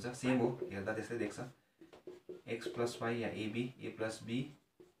different हुन्छ, same हो, हेर्दा त्यस्तै देख्छ. x plus y yeah a plus b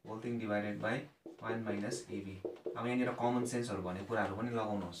whole thing divided by 1 minus ab. अब यहाँनिर कमन सेन्सहरू भन्ने कुराहरू पनि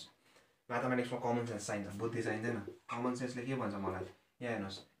लगाउनुहोस्. म्याथमेटिक्समा कमन सेन्स चाहिन्छ, बुद्धि चाहिँदैन. कमन सेन्सले के भन्छ मलाई, यहाँ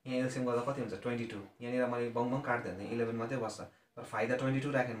हेर्नुहोस्, यहाँ एलसिएम गर्दा कति हुन्छ 22. यहाँनिर मैले बङ काट्दै भने 11 मात्रै बस्छ, तर फाइदा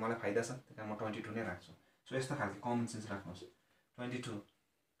 22 राखेँ, मलाई फाइदा छ, त्यही कारण म 22 नै राख्छु. सो यस्तो खालको कमन सेन्स राख्नुहोस्. 22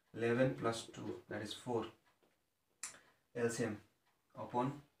 11 plus 2 that is 4 LCM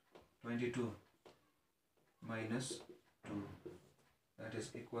upon 22 minus 2 that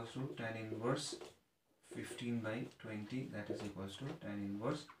is equals to tan inverse 15/20 that is equals to tan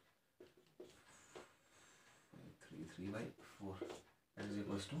inverse 3/4 that is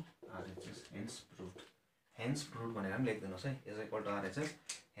equals to RHS. hence proved भनेर पनि लेख्दिनुहोस् है, is equal to RHS,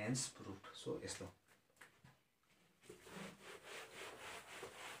 hence proved. So यस्तो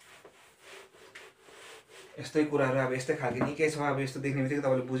यस्तै कुराहरू अब यस्तै खालको निकै छ. अब यस्तो देख्ने बित्तिकै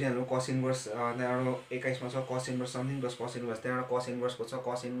तपाईँले बुझिहाल्नु. cos इन्भर्स त्यहाँबाट 21 मा छ cos inverse something plus cos inverse, त्यहाँबाट cos इन्भर्स को छ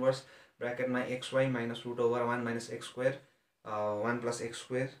cos inverse ब्र्याकेटमा xy minus root over 1 minus x square 1 plus x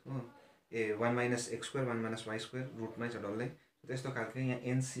square हो, 1 minus x square 1 minus y square रुटमै छ डल्लै. त्यस्तो खालको यहाँ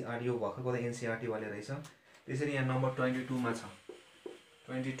एनसीआर यो भर्खरको त एनसीआरटी वाले रहेछ. त्यसरी यहाँ नम्बर 22 मा छ,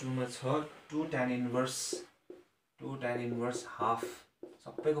 22 मा छ 2 tan inverse half,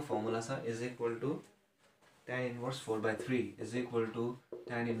 सबैको फर्मुला छ, is equal to tan inverse 4/3 is equal to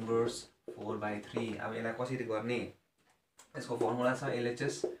tan inverse 4/3. अब यसलाई कसरी गर्ने, यसको फर्मुला छ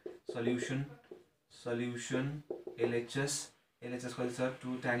LHS solution LHS कति छ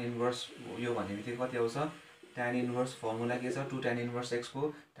 2 tan inverse, यो भन्ने बित्तिकै कति आउँछ tan inverse फर्मुला के छ 2 tan inverse x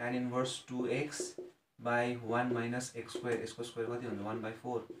को tan inverse 2x by 1 minus x square, यसको स्क्वायर कति हुन्छ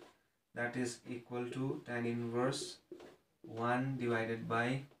 1/4 that is equal to tan inverse 1 divided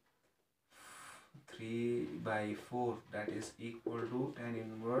by 3/4 that is equal to tan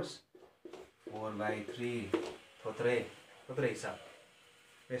inverse 4/3 थोत्रै हिसाब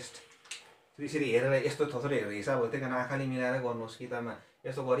बेस्ट त्यसरी हेरेर यस्तो थोत्रै हेरेर हिसाब हो त्यही कारण आँखाले मिलाएर गर्नुहोस् किताबमा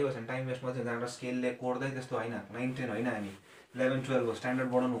यस्तो गरिबस् भने टाइम वेस्ट मात्रै हुन्छ स्केलले कोर्दै त्यस्तो होइन 9 10 होइन हामी 11 12 हो स्ट्यान्डर्ड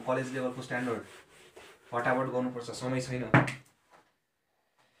बनाउनु कलेज लेभलको स्ट्यान्डर्ड फटाफट गर्नुपर्छ समय छैन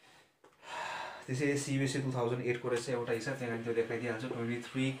त्यसैले सिबिएसई 2008 को रहेछ एउटा हिसाब त्यहाँ त्यो देखाइदिइहाल्छु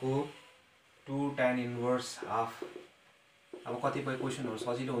 23 को 2 tan inverse हाफ अब कतिपय क्वेसनहरू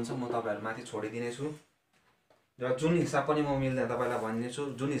सजिलो हुन्छ म तपाईहरु माथि छोडिदिने छु र जुन हिसाब पनि म मिल्दैन तपाईलाई भन्नेछु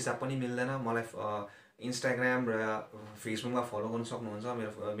जुन हिसाब पनि मिल्दैन मलाई इन्स्टाग्राम र फेसबुकमा फलो गर्न सक्नुहुन्छ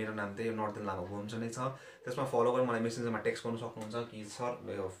मेरो नाम त्यही नर्देन लामा बोमजन नै छ त्यसमा फलो गरेर मलाई मेसेन्जरमा टेक्स्ट गर्न सक्नुहुन्छ कि सर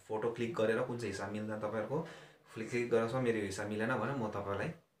फोटो क्लिक गरेर कुन चाहिँ हिसाब मिल्दैन तपाईहरुको क्लिक गरेर सर मेरो हिसाब मिलेन भने म तपाईलाई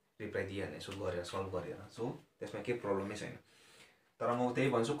रिप्लाई दिइहाल्नेछु गरेर सल्भ गरेर सो त्यसमा के प्रब्लमै छैन तर म त्यही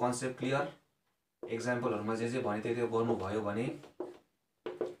भन्छु कन्सेप्ट क्लियर एक्जाम्पलहरुमा जे भने त्यो गर्नु भयो भने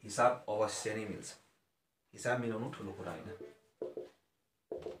हिसाब अवश्य नै मिल्छ हिसाब मिलाउनु ठुलो कुरा हैन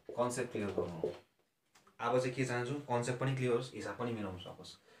कन्सेप्ट क्लियर गर्नु हो अब चाहिँ के चाहन्छु कन्सेप्ट पनि क्लियर होस् हिसाब पनि मिलाउन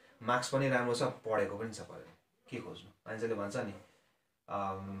सकोस् मार्क्स पनि राम्रो छ पढेको पनि छ पढेको के खोज्नु मान्छेले भन्छ नि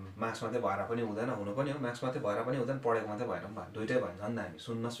मार्क्स मात्रै भएर पनि हुँदैन हुनु पनि हो मार्क्स मात्रै भएर पनि हुँदैन पढेको मात्रै भएर पनि दुईटै भन्छ नि त हामी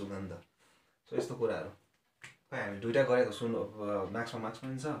सुन्न सुगन्ध सो यस्तो कुराहरु खै हामी दुईटा गरेको सुन मार्क्समा मार्क्स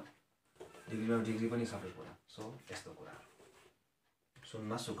पनि छ डिग्रीमा डिग्री पनि सबै कुरा सो यस्तो कुराहरु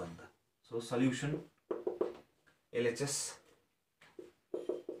सुन्न सुगन्ध सो सल्युसन LHS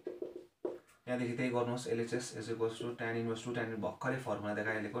यहाँदेखि त्यही गर्नुहोस् LHS is equals to tan inverse 2 tan भर्खरै फर्मुला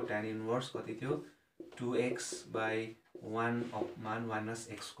देखाइलेको tan इन्भर्स कति थियो 2x/1 minus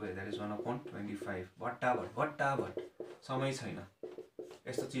x square that is 1/25 भट्टाभट समय छैन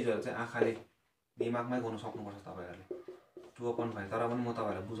यस्तो चीजहरु चाहिँ आँखाले दिमागमै गर्न सक्नुपर्छ तपाईहरुले 2/5 तर पनि म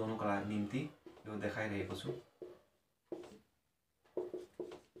तपाईहरुलाई बुझाउनको लागि निम्ति यो देखाइरहेको छु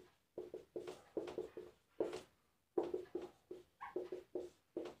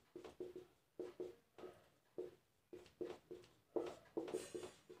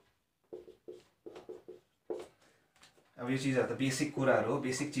अब यो चीजहरु त बेसिक कुराहरु हो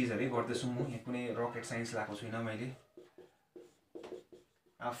बेसिक चीजहरु गर्दैछु म यहाँ कुनै रकेट साइन्स लाएको छैन मैले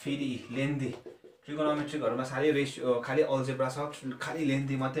अब फेरि लेन्दी ट्रिगोनोमेट्रिकहरुमा खाली रेशियो खाली अलजेब्रा छ खाली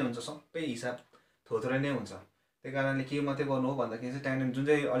लेन्दी मात्रै हुन्छ सबै हिसाब थोत्रै नै हुन्छ त्यही कारणले के मात्रै गर्नु हो भन्दाखेरि चाहिँ टाइम जुन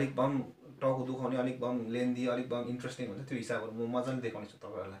चाहिँ अलिक बम टाउको दुखाउने अलिक बम लेन्दी अलिक बम इन्ट्रेस्टिङ हुन्छ त्यो हिसाबहरु म मजाले देखाउने छु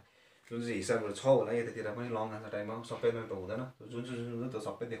तपाईहरुलाई जुन चाहिँ हिसाबहरु छ होला यतातिर पनि लङ आन्सर टाइममा सबैमा त हुँदैन जुन त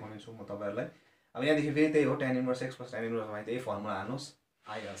सबै देखाउने छु म तपाईहरुलाई अब यहाँदेखि फेरि त्यही हो tan inverse x + tan inverse y त्यही फर्मुला हाल्नुस्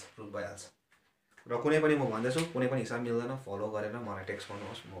आइहाल्छ प्रुफ भइहाल्छ र कुनै पनि म भन्दैछु कुनै पनि हिसाब मिल्दैन फलो गरेर मलाई टेक्स्ट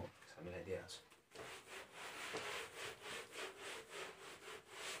गर्नुहोस् म हिसाब मिलाइदिइहाल्छु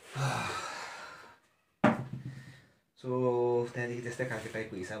सो त्यहाँदेखि त्यस्तै खालको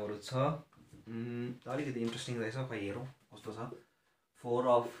टाइपको हिसाबहरु छ अलिकति इन्ट्रेस्टिङ रहेछ खै हेरौँ कस्तो छ 4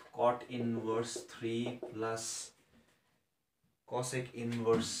 of cot inverse 3 plus cosec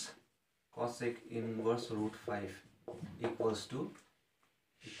inverse √5 equals to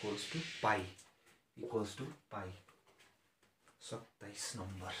pi 27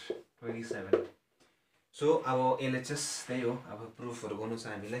 number 27 so अब LHS त्यही हो अब प्रुफहरु गर्नु छ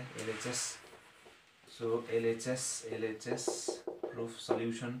हामीलाई LHS so LHS proof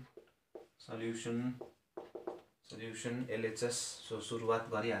solution LHS so सुरुवात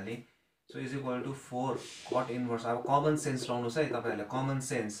गरिहाले so is equal to 4 cot inverse अब कमन सेन्स लाउनुस् है तपाईहरुले कमन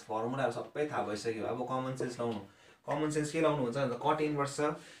सेन्स फर्मुलाहरु सबै थाहा भइसक्यो अब कमन सेन्स लाउनु कमन सेन्स के लाउनु हुन्छ भने cot इन्भर्स छ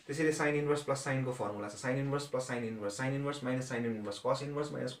त्यसैले sin इन्भर्स प्लस sin को फर्मुला छ sin inverse plus sin inverse minus sin inverse cos inverse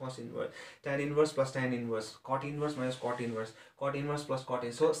minus cos inverse tan inverse plus tan inverse cot inverse minus cot inverse plus cot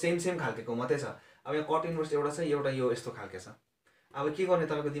inverse so same खालकेको मात्रै छ अब यहाँ cot inverse एउटा छ एउटा यो यस्तो खालके छ अब के गर्ने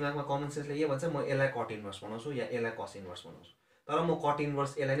तपाईको दिमागमा कमन सेन्सले के भन्छ म यसलाई cot इन्भर्स बनाउँछु या यसलाई cos इन्भर्स बनाउँछु तर म cot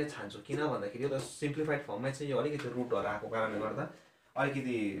इन्भर्स यसलाई नै छान्छु किन भन्दाखेरि यो त सिम्प्लिफाइड फर्ममै चाहिँ यो अलिकति रुटहरु आएको कारणले गर्दा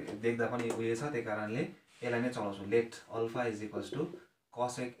अलिकति देख्दा पनि उयो छ त्यही कारणले यसलाई नै चलाउँछु let alpha is equals to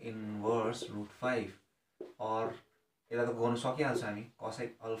cosec inverse √5 और यसलाई त गर्न सकिहाल्छ हामी cosec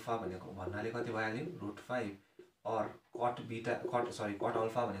अल्फा भनेको भन्नाले कति भइहाल्यो √5 और cot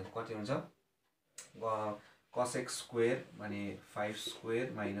अल्फा भनेको कति हुन्छ cosec स्क्वायर माने 5 square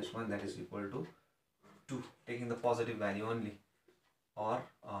minus 1 that is equal to 2 taking the positive value only or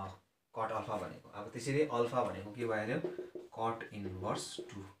cot alpha भनेको अब त्यसैले अल्फा भनेको के भइहाल्यो cot इन्भर्स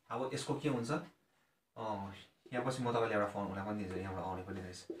 2 अब यसको के हुन्छ यहाँ पछि म तपाईलाई एउटा फर्मुला पनि दिन्छु यहाँबाट आउने पनि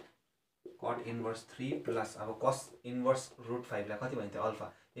रहेछ cot इन्भर्स 3 प्लस अब cos इन्भर्स √5 लाई कति भन्थ्यो अल्फा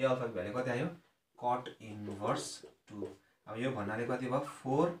यो अल्फा को भ्यालु कति आयो cot इन्भर्स 2 अब यो भन्नाले कति भयो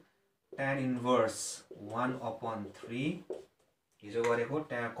 4 tan inverse 1/3 हिजो गरेको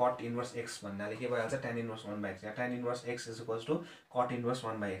cot inverse x भन्नाले के भइहाल्छ tan inverse 1/x yeah tan inverse x is equals to cot inverse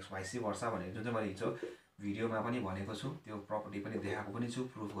 1/x vice वर्सा भनेको जुन चाहिँ मैले हिजो भिडियोमा पनि भनेको छु त्यो प्रपर्टी पनि देखाएको पनि छु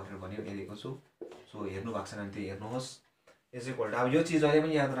प्रुफ गरेर पनि हेरेको छु सो हेर्नु भएको छैन भने त्यो हेर्नुहोस् इज इक्वल टु अब यो चिज अहिले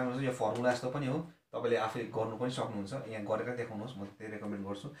पनि याद राख्नुहोस् यो फर्मुला जस्तो पनि हो तपाईले आफै गर्नु पनि सक्नुहुन्छ यहाँ गरेर देखाउनुहोस् म त्यही रेकमेन्ड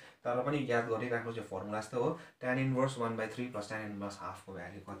गर्छु तर पनि याद गरिराख्नुहोस् यो फर्मुला जस्तो हो tan inverse 1/3 plus tan inverse half को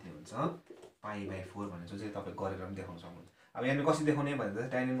भ्यालु कति हुन्छ pi/4 भन्ने चाहिँ तपाईँ गरेर पनि देखाउन सक्नुहुन्छ अब यहाँ कसरी देखाउने भन्दा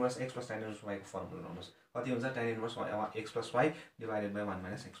tan inverse x plus tan inverse y को फर्मुला लाउनुहोस् कति हुन्छ tan inverse x plus y divided by 1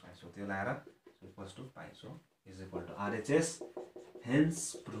 minus x y so त्यो लाएर equals to pi so is equal to RHS hence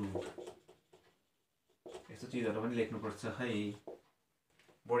proved यस्तो चीजहरु पनि लेख्नु पर्छ है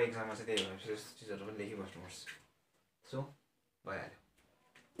बोर्ड एक्जाममा चाहिँ त्यही हो यस्तो चीजहरु पनि लेखि बस्नुपर्छ सो भइहाल्यो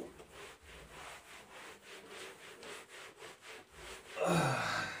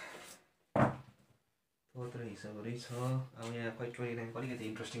थोरै हिसाबहरु छ अब यहाँ खै 29 अलिकति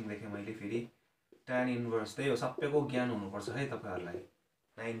इन्ट्रेस्टिङ देखे मैले फेरि tan इन्भर्स त्यही हो सबैको ज्ञान हुनुपर्छ है तपाईहरुलाई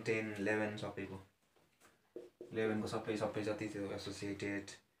 9 10 11 सबैको 11 को सबै जति थियो एसोसिएटेड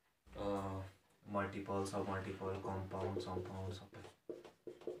मल्टिपल सब मल्टिपल कम्पाउन्ड सम्पाउन्ड सबै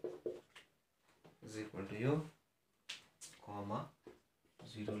इज इक्वल टु यो कमा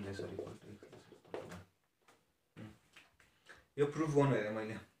 0 लेसर इक्वल टु x यो प्रुफ गर्नु हेरे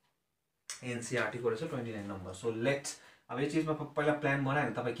मैले एनसीईआरटी को रहेछ 29 नम्बर सो लेट अब यो चीजमा पहिला प्लान बनायो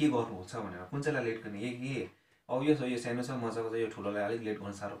भने तपाई के गर्नुहुन्छ भनेर कुन चाहिँलाई लेट गर्ने यही अभियस हो यो सानो छ मजाको छ यो ठुलोलाई अलिक लेट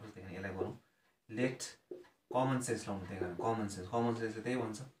गर्न साह्रो पर्छ त्यही यसलाई गरौँ लेट कमन सेन्स लाउनु त्यही कारण कमन सेन्स त्यही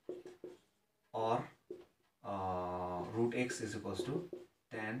भन्छ or root x is equals to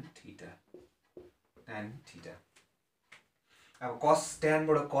tan theta अब cos tan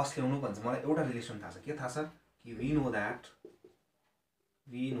बाट cos ल्याउनु भन्छ मलाई एउटा रिलेसन थाहा छ के थाहा छ कि we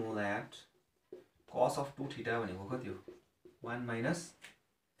know that cos of 2 theta भनेको कति हो 1 minus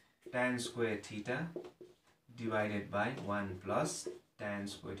tan square theta divided by 1 plus tan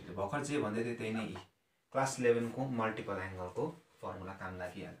square theta भर्खर जे भन्दै थिए त्यही नै क्लास 11 को मल्टिपल एंगल को फर्मुला काम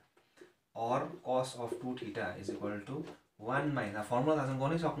लागिहाल्यो or cos of 2 theta is equal to 1 minus formula थाहा छ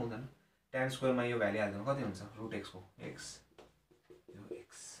गर्नै सक्नुहुँदैन tan square मा यो भ्यालु हाल्दिनु कति हुन्छ root x को x यो x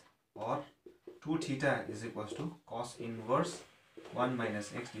or 2 theta is equals to cos inverse 1 minus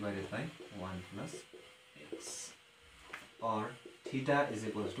x divided by 1 plus x or theta is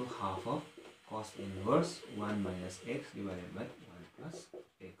equals to half of cos inverse 1 minus x divided by 1 plus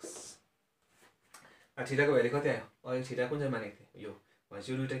x theta को value कति आयो अहिले theta कुन चाहिँ मानेको थिए यो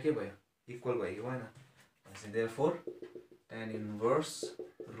भनेपछि दुईटा के भयो इक्वल भयो कि भएन भनेपछि therefore tan inverse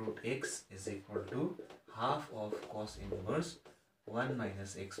root x is equal to half of cos inverse 1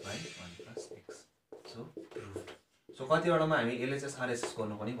 minus x by 1 plus x so proved so कतिवटामा हामी LHS RHS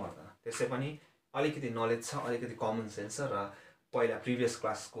गर्नु पनि पर्दैन त्यसै पनि अलिकति नलेज छ अलिकति कमन सेन्स छ र पहिला प्रिभियस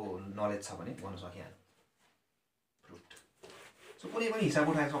क्लास को नलेज छ भने गर्न सकिहाल्नु प्रुभड सो कुनै पनि हिसाब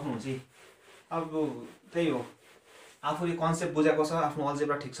उठाएर सक्नुहुन्छ अब त्यही हो आफूले कन्सेप्ट बुझेको छ आफ्नो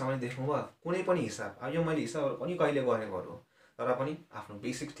अल्जेब्रा ठीक छ भने देख्नुभयो कुनै पनि हिसाब अब यो मैले हिसाबहरु पनि कहिले गरेको हो तर पनि आफ्नो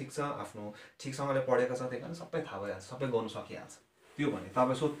बेसिक ठीक छ आफ्नो ठीकसँगले पढेको छ त्यही कारण सबै थाहा भइहाल्छ सबै गर्न सकिहाल्छ त्यो भने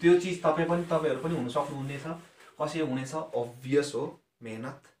तपाई सो त्यो चीज तपाईहरु पनि हुन सक्नुहुनेछ कसरी हुनेछ obvious हो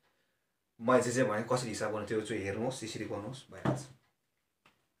मेहनत मैले जे भने कसरी हिसाब गर्ने त्यो चाहिँ हेर्नुहोस् त्यसरी गर्नुहोस् भइहाल्छ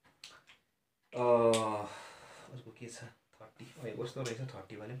अर्को के छ 30 अहिले कस्तो रहेछ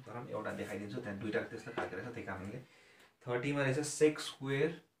 30 वाले तर पनि एउटा देखाइदिन्छु त्यहाँ दुईटा त्यस्तो खाके रहेछ त्यही कारणले 30 मा रहेछ sec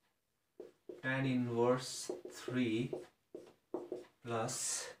square tan inverse 3 plus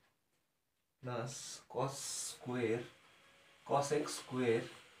cos square cos x square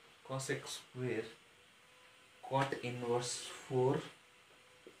cot inverse 4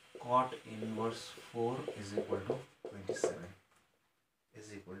 is equal to 27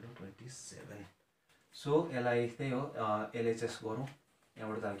 so यसलाई त्यही हो LHS गरौँ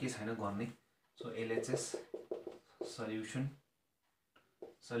यहाँबाट त के छैन गर्ने so LHS solution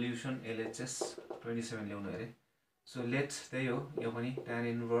LHS 27 ल्याउनु अरे so let त्यही हो यो पनि tan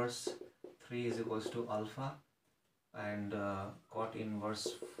inverse 3 is equals to alpha and cot inverse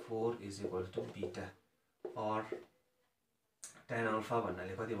 4 is equals to beta or tan alpha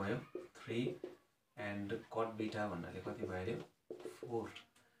भन्नाले कति भयो 3 and cot beta भन्नाले कति भयो 4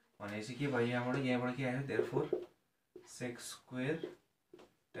 भनेपछि के भयो यहाँबाट के आयो therefore sec square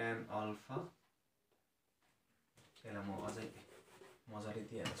tan alpha यसलाई म अझै मजाले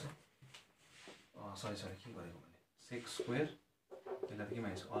दिइहाल्छु सरी के गरेको मैले sec square त्यसलाई त के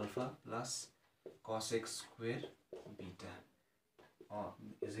मानिस alpha plus cos x square beta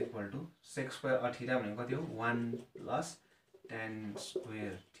is equal to sec square theta भनेको कति हो 1 plus tan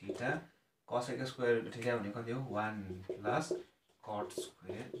square theta cosec square theta भने कति हो 1 plus cot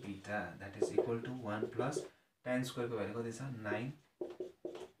square beta that is equal to 1 plus tan square को भ्यालु कति छ 9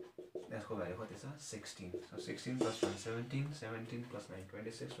 यसको भ्यालु कति छ 16 so 16 plus 1 17 17 plus 9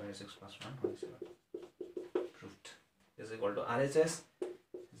 26 26 plus 1 27 proved is equal to RHS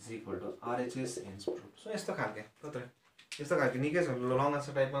is equal to RHS hence proved so यस्तो खालके कत्रै यस्तो खालके निकै छ लङ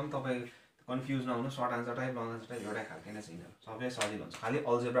आन्सर टाइपमा पनि तपाई कन्फ्युज नहुनु short answer type long answer type एउटै खालके नै छ यिनीहरु सबै सजिलो हुन्छ खाली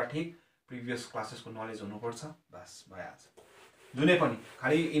अल्जेब्रा ठीक प्रिभियस क्लासेसको नलेज हुनुपर्छ बस भइहाल्छ जुनै पनि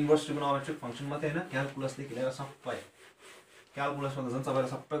खाली इन्भर्स ट्रिगोनोमेट्रिक फंक्सन मात्रै हैन क्याल्कुलस देखि लिएर सबै क्याल्कुलसमा त झन्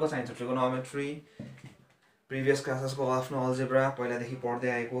तपाईलाई सबैको चाहिन्छ ट्रिगोनोमेट्री प्रिभियस क्लासेसको आफ्नो अल्जेब्रा पहिलादेखि पढ्दै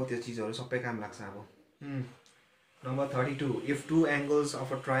आएको त्यो चीजहरु सबै काम लाग्छ अब Number 32. If two angles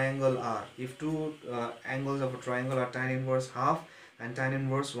of a triangle are tan inverse half and tan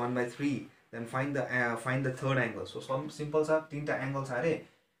inverse 1 by 3, then find the third angle. So some simple sa तीनटा angles are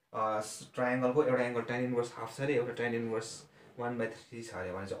triangle को एउटा angle tan inverse half छ रे एउटा tan inverse 1 by 3 छ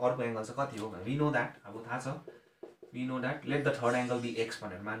रे भनेपछि अर्को angle चाहिँ कति हो we know that अब थाहा छ we know that let the third angle be x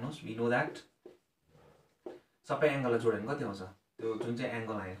भनेर मान्नुस् we know that सबै angle लाई जोड्यो भने कति आउँछ त्यो जुन चाहिँ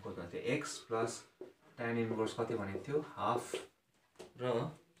angle आएको त्यो x plus tan inverse कति भनेको थियो half र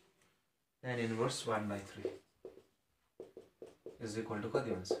tan inverse 1 by 3 is equal to कति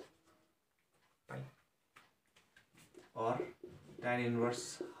हुन्छ pi or tan inverse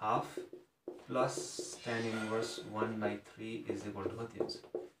half plus tan inverse 1 by 3 is equal to कति हुन्छ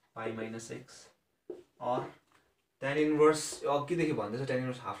pi minus x or tan inverse अघिदेखि भन्दैछ tan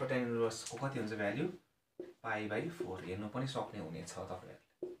inverse half र tan inverse को कति हुन्छ भ्यालु pi by 4 हेर्नु पनि सक्ने हुनेछ तपाईहरुले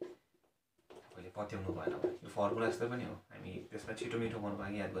पत्याउनु भएन यो फर्मुला यस्तै पनि हो हामी त्यसमा छिटो मिठो गर्नको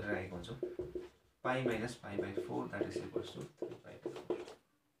लागि याद गरिरहेको हुन्छौं pi minus pi by 4 that is equals to 3 pie by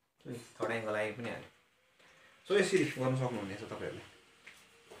 4 third angle आइ पनि हाल्यो सो यसरी गर्न सक्नुहुनेछ तपाईहरुले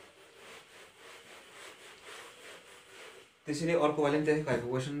त्यसैले अर्को वाले पनि त्यही खालको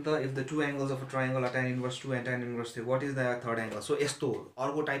क्वेशन त if the two angles of a triangle are tan inverse 2 and tan inverse 3 what is the third angle so यस्तो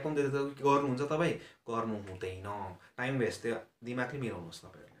अर्को टाइप पनि गर्नुहुन्छ तपाई गर्नु हुँदैन टाइम वेस्ट त्यो दिमागले मिलाउनुस्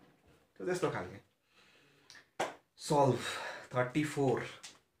तपाईहरुले त्यस्तो खालके सल्भ 34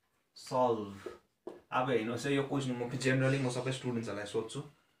 सल्भ अब हेर्नुस् यो क्वेशन म जनरली म सबै स्टुडेन्ट्सहरुलाई सोध्छु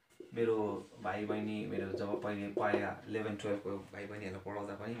मेरो भाइ बहिनी मेरो जब पहिले पाया 11 12 को भाइ बहिनीहरुलाई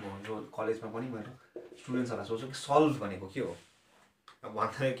पढाउँदा पनि म जो कलेजमा पनि मेरो स्टुडेन्ट्सहरुलाई सोध्छु कि सल्भ भनेको के हो अब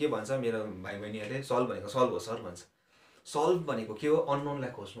भन्दा के भन्छ मेरो भाइ बहिनीहरुले सल्भ भनेको सल्भ हो सर भन्छ सल्भ भनेको के हो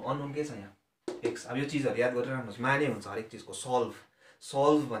अननोनलाई खोज्नु अननोन के छ यहाँ x अब यो चीजहरु याद गरेर राख्नुस् माने हुन्छ हरेक चीजको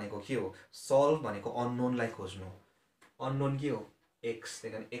सल्भ भनेको के हो सल्भ भनेको अननोन लाई खोज्नु अननोन के हो x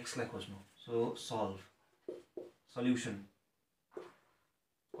त्यही कारण x लाई खोज्नु सो सल्भ सल्युसन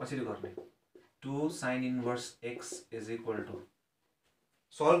कसरी गर्ने 2 sin inverse x is equal to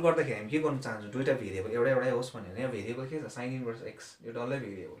solve गर्दाखेरि हामी के गर्न चाहन्छौं दुईटा भेरिएबल एउटै होस् भन्ने हैन भेरिएबल के छ sin inverse x यो डल्लै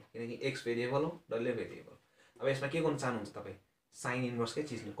भेरिएबल किनकि x भेरिएबल हो डल्लै भेरिएबल अब यसमा के गर्न चाहनुहुन्छ तपाई sin inverse के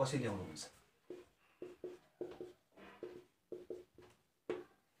चीजले कसरी ल्याउनु हुन्छ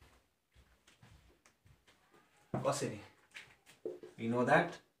कसरी we know that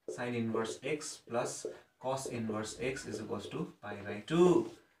sin inverse x plus cos inverse x is equals to pi by 2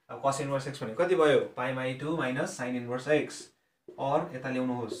 अब cos inverse x भने कति भयो pi by 2 minus sin inverse x और यता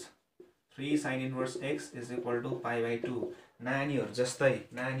ल्याउनु होस् 3 sin inverse x is equal to pi by 2 नानीहरु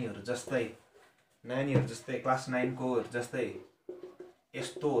जस्तै class 9 को जस्तै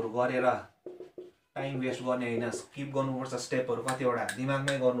यस्तोहरु गरेर टाइम वेस्ट गर्ने हैन स्किप गर्नुपर्छ स्टेपहरु कतिवटा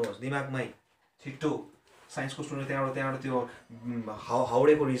दिमागमै गर्नुहोस् दिमागमै छिटो साइन्स को स्टुडेन्ट त्यहाँबाट त्यो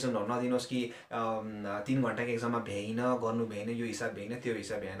हाउडेको रिजनहरु नदिनुहोस् कि 3 घण्टाको एक्जाममा भ्याइन गर्नु भ्याइन यो हिसाब भ्याइन त्यो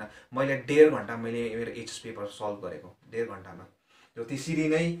हिसाब भ्याइन मैले 1.5 घण्टा मैले मेरो एचएस पेपर सल्भ गरेको 1.5 घण्टामा त्यो त्यसरी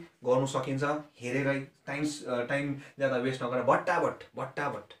नै गर्नु सकिन्छ हेरेरै टाइम ज्यादा वेस्ट नगरेर बट्टाबट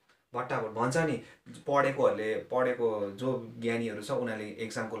भन्छ नि पढेको जो ज्ञानीहरु छ उनीहरुले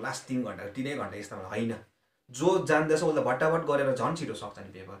एक्जामको लास्ट 3 घण्टा 3 घण्टा यस्तो हैन जो जान्दैछ उले भट्टाभट गरेर झन् छिटो सक्छ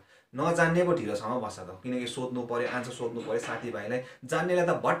नि पेपर नजान्ने पो ढिलोसम्म बस्छ त किनकि सोध्नु पर्यो आन्सर सोध्नु पर्यो साथीभाइलाई जान्नेले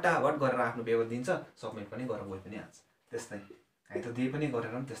त भट्टाभट गरेर आफ्नो पेपर दिन्छ सबमिट पनि गरेर गइ पनि हाल्छ त्यस्तै हामी त दिए पनि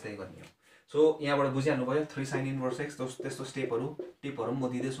गरेर पनि त्यस्तै गर्ने हो सो यहाँबाट बुझिहाल्नु भयो 3 sin inverse x त्यस्तो टिपहरु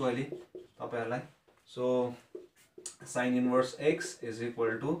म दिदैछु अहिले तपाईहरुलाई so sin inverse x is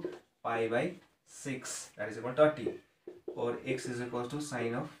equal to pi by 6 that is equal to 30 or x is equal to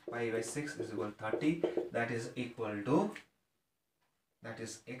sin of pi by 6 is equal to 30 that is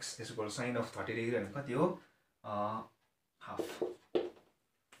x is equal to sin of 30 degree and कति हो half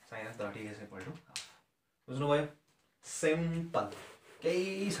sin of 30 is equal to half बुझ्नु भयो simple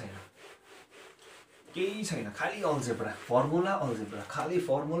केही छैन केही छैन, खालि algebra, formula algebra, खालि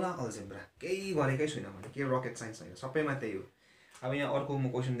फर्मुला अल्जेब्रा, केही गरेकै छैन भने के रकेट साइन्स छैन, सबैमा त्यही हो। अब यहाँ अर्को म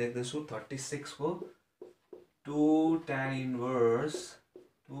क्वेसन देख्दैछु 36 को 2 tan inverse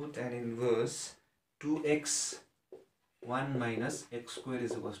 2x 1 minus x square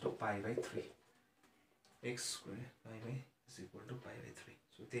is equals to pi by 3, x square pi by is equal to pi by 3,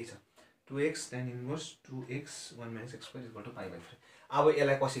 so त्यही छ 2x tan inverse 2x 1 minus x square is equal to pi by 3। अब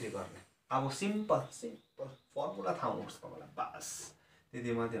यसलाई कसरी गर्ने, अब simple formula थाहा हुनुपर्छ तपाईँलाई, बास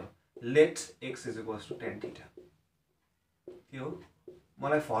त्यति मात्रै हो। Late x is equals to tan theta, के हो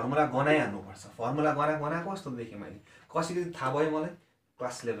मलाई फर्मुला गनाइहाल्नुपर्छ, फर्मुला गनाएको जस्तो देखेँ मैले, कसरी थाहा भयो मलाई,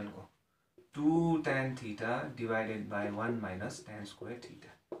 क्लास 11 को 2 tan theta divided by 1 minus tan square theta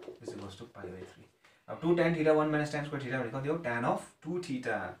is equals to pi by 3। अब 2 tan theta 1 minus tan square theta भनेको कति हो, tan of 2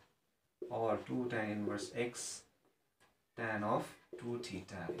 theta or 2 tan inverse x tan of 2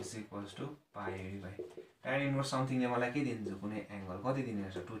 theta is equals to pi by tan inverse something ले मलाई के दिन्छ, कुनै angle कति दिने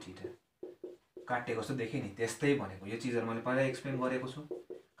रहेछ 2 theta, काटेको जस्तो देखेँ नि, त्यस्तै भनेको यो चीजहरु मैले पहिला एक्सप्लेन गरेको छु,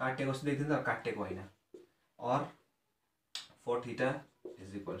 काटेको जस्तो देख्दैन तर काटेको हैन। और 4 theta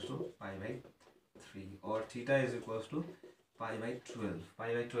is equals to pi by 3 or theta is equals to pi by 12, pi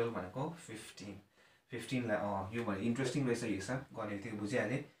by 12 भनेको 15 लाई यो भने इन्ट्रेस्टिङ रहेछ, हिसाब गर्ने बित्तिकै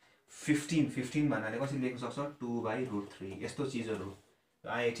बुझिहाले। 15 भन्नाले कसरी लेख्न सक्छ, 2/√3, यस्तो चीजहरु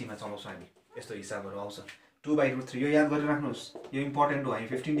आईआईटी मा चलाउँछ हामी, यस्तो हिसाबहरु आउँछ 2/√3, यो याद गरेर राख्नुस्, यो इम्पोर्टेन्ट हो। हामी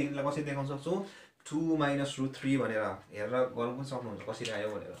 15 डिग्रीलाई कसरी देखाउन सक्छौं, 2 - √3 भनेर हेरेर गर्नु पनि सक्नुहुन्छ कसरी आयो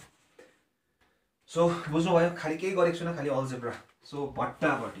भनेर। सो बुझ्नुभयो, खाली केही गरेको छैन, खाली अल्जेब्रा। सो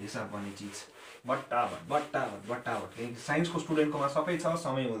भट्टाभट हिसाब भन्ने चीज, भट्टाभट साइन्सको स्टुडेन्टकोमा सबै छ,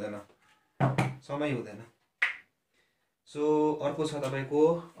 समय हुँदैन। सो अर्को छ तपाईको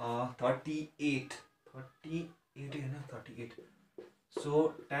 38 हैन 38। So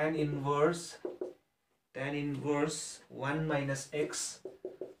tan inverse 1 minus x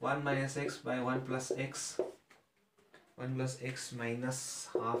by 1 plus x minus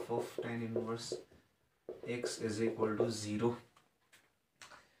half of tan inverse x is equal to 0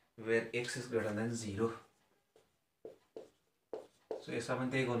 where x is greater than 0। so यसमा पनि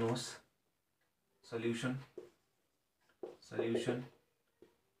त्यही गर्नुहोस्, solution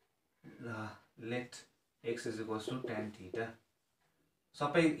let x is equals to tan theta।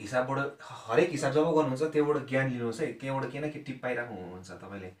 सबै हिसाबबाट हरेक हिसाब जब गर्नुहुन्छ त्योबाट ज्ञान लिनुहोस् है, केबाट केही न केही टिप पाइराख्नु हुन्छ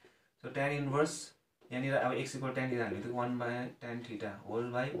तपाईले। सो tan इन्भर्स यहाँनिर अब x इक्वल tan theta हाल्यो, 1 by tan theta whole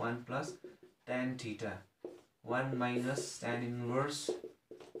by 1 plus tan theta 1 minus tan inverse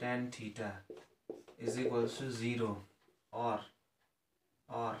tan theta is equals to 0 or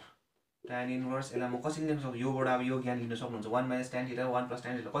tan inverse यसलाई म कसरी लेख्न सक्छु, योबाट अब यो ज्ञान लिन सक्नुहुन्छ। 1 minus tan theta 1 plus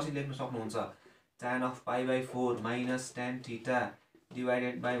tan theta कसरी लेख्न सक्नुहुन्छ, tan of pi by 4 minus tan theta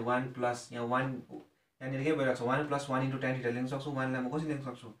divided by 1 plus यहाँ 1 यहाँनिर के भइरहेको छ, 1 plus 1 into tan theta लेख्न सक्छु, 1 लाई म कसरी लेख्न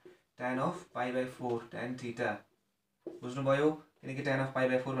सक्छु, tan of pi by 4 tan theta। बुझ्नुभयो, किनकि tan of pi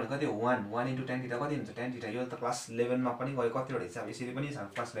by 4 भनेको कति हो, 1 into tan theta कति हुन्छ, tan theta यो त क्लास 11 मा पनि गयो, कतिवटा हिसाब यसरी पनि छ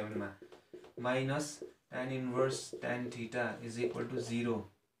क्लास 11 मा, minus tan inverse tan theta is equal to 0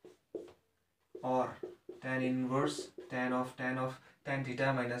 or tan inverse tan of tan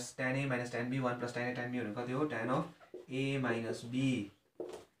theta minus tan a minus tan b 1 plus tan a tan b भनेको कति हो, tan of a minus b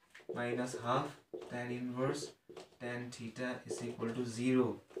minus half tan inverse tan theta is equal to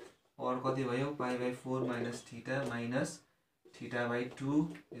 0 और कति भयो, pi by 4 minus theta by 2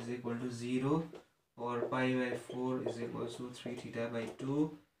 is equal to 0 or pi by 4 is equal to 3 theta by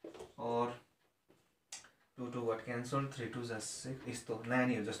 2 or 2 to what cancel 3 to 6। यस्तो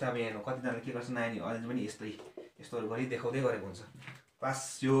नानीहरु जस्तै अब यहाँ कतिजनाले के गर्छ, नानीहरु अहिले पनि यस्तोहरु गरी देखाउँदै गरेको हुन्छ।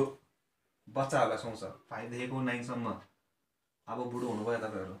 क्लास यो बच्चाहरुलाई सोच्छ 5 देखिको 9 सम्म, अब बुढो हुनुभयो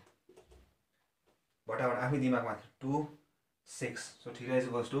तपाईहरु, भटाभट आफै दिमागमा 2 6 so theta is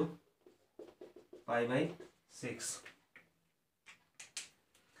equals to pi by 6।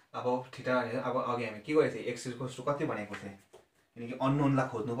 अब थीटा अब अघि हामी के गरेको थिए, x इक्वल्स टु कति भनेको थिए, किनकि अननोनलाई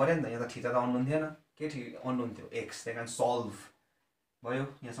खोज्नु पर्यो नि त, यहाँ त थीटा त अननोन थिएन, के अननोन थियो x, त्यही कारण सल्भ भयो।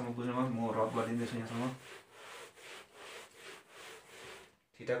 यहाँसम्म बुझ्नुभयो, म रब गरिदिन्छु यहाँसम्म।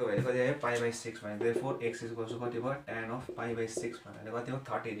 थीटाको भ्यालु कति आयो, पाई बाइ 6 भने देयरफोर x इक्वल्स टु कति भयो, tan of पाई बाइ 6 भन्नाले कति हो,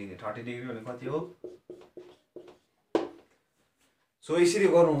 30 डिग्री। 30 डिग्री भनेको कति हो, सो यसरी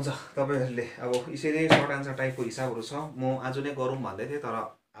गर्नुहुन्छ तपाईहरुले। अब यसरी सर्ट आन्सर टाइपको हिसाबहरु छ, म आज नै गरौँ भन्दै थिएँ तर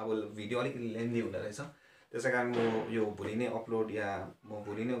अब भिडियो अलिकति लेन्दी हुँदै रहेछ, त्यसैकारण म यो भोलि नै अपलोड या म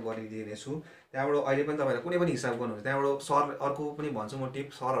भोलि नै गरिदिने छु। त्यहाँबाट अहिले पनि तपाईहरुले कुनै पनि हिसाब गर्नुहुन्छ, त्यहाँबाट सर अर्को पनि भन्छु म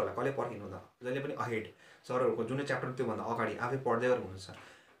टिप, सरहरुलाई कहिले पर्खिनु त, जहिले पनि अहेड सरहरुको जुनै च्याप्टर त्यो भन्दा अगाडि आफै पढ्दै गर्नुहुन्छ।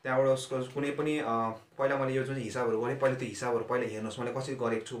 त्यहाँबाट उसको कुनै पनि पहिला मैले यो जुन हिसाबहरू गरेँ पहिला त्यो हिसाबहरू पहिला हेर्नुहोस् मैले कसरी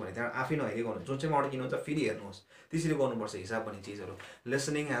गरेको छु भने त्यहाँबाट आफै नहेरी गर्नु जुन चाहिँ अड्किनुहुन्छ फेरि हेर्नुहोस् त्यसरी गर्नुपर्छ हिसाब भन्ने चिजहरू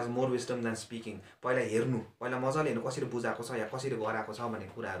listening has more wisdom then speaking पहिला हेर्नु पहिला मजाले हेर्नु कसरी बुझाएको छ या कसरी गराएको छ भन्ने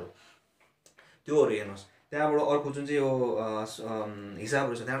कुराहरू त्योहरू हेर्नुहोस् त्यहाँबाट अर्को जुन चाहिँ यो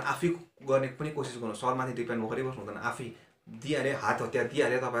हिसाबहरू छ त्यहाँबाट आफै गर्ने पनि कोसिस गर्नु सरमाथि डिपेन्ड गरिबस्नु हुँदैन आफै दिइहाल्यो हात हतियार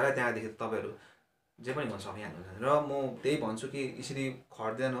दिइहाल्यो तपाईँलाई त्यहाँदेखि तपाईँहरू जे पनि गर्न सकिहाल्नुहुन्छ र म त्यही भन्छु कि यसरी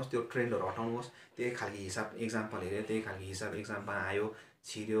खट्दैनहोस् त्यो ट्रेन्डहरू हटाउनुहोस् त्यही खालको हिसाब इक्जाम्पल हेऱ्यो त्यही खालको हिसाब इक्जाममा आयो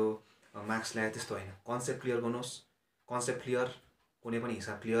छिर्यो मार्क्स ल्यायो त्यस्तो होइन कन्सेप्ट क्लियर गर्नुहोस् कन्सेप्ट क्लियर कुनै पनि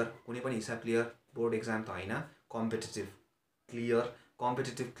हिसाब क्लियर बोर्ड एक्जाम त होइन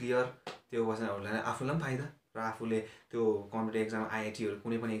कम्पिटेटिभ क्लियर त्यो बस्नेहरूलाई आफूलाई पनि फाइदा र आफूले त्यो कम्पिटेटिभ एक्जाम आइआइटीहरू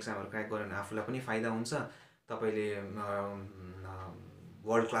कुनै पनि एक्जामहरू क्र्याक गऱ्यो भने आफूलाई पनि फाइदा हुन्छ तपाईँले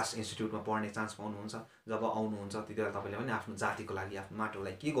वर्ल्ड क्लास इन्स्टिट्युटमा पढ्ने चान्स पाउनुहुन्छ जब आउनुहुन्छ त्यति बेला तपाईँले पनि आफ्नो जातिको लागि आफ्नो माटोको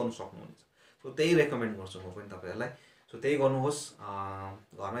लागि के गर्नु सक्नुहुन्छ सो त्यही रेकमेन्ड गर्छु म पनि तपाईँहरूलाई सो त्यही गर्नुहोस्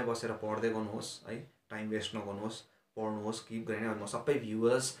घरमै बसेर पढ्दै गर्नुहोस् है टाइम वेस्ट नगर्नुहोस् पढ्नुहोस् किप गरेर म सबै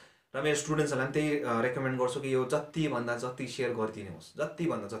भ्युवर्स र मेरो स्टुडेन्ट्सहरूलाई पनि त्यही रेकमेन्ड गर्छु कि यो जतिभन्दा जति सेयर गरिदिनुहोस्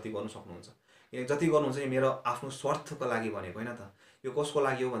जतिभन्दा जति गर्नु सक्नुहुन्छ किनकि जति गर्नुहुन्छ यो मेरो आफ्नो स्वार्थको लागि भनेको होइन त यो कसको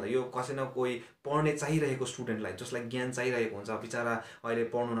लागि हो भन्दा यो कसै न कोही पढ्ने चाहिरहेको स्टुडेन्टलाई जसलाई ज्ञान चाहिरहेको हुन्छ बिचरा अहिले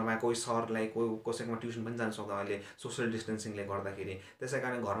पढ्नु नपाए कोही सरलाई कोही कसैकोमा ट्युसन पनि जानु सक्दैन अहिले सोसियल डिस्टेन्सिङले गर्दाखेरि त्यसै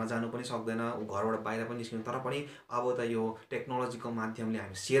कारण घरमा जानु पनि सक्दैन ऊ घरबाट बाहिर पनि निस्किनु तर पनि अब त यो टेक्नोलोजीको माध्यमले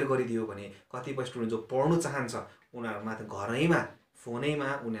हामी सेयर गरिदियो भने कतिपय स्टुडेन्ट जो पढ्नु चाहन्छ उनीहरूमा त घरैमा फोनैमा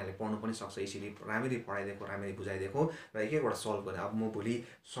उनीहरूले पढ्नु पनि सक्छ यसरी राम्ररी पढाइदिएको राम्ररी बुझाइदिएको र एक एकवटा सल्भ गरेँ अब म भोलि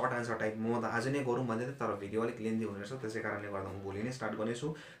सर्ट आन्सर टाइप म त आज नै गरौँ भन्दै थिएँ तर भिडियो अलिक लेन्दी हुने रहेछ त्यसै कारणले गर्दा म भोलि नै स्टार्ट गर्नेछु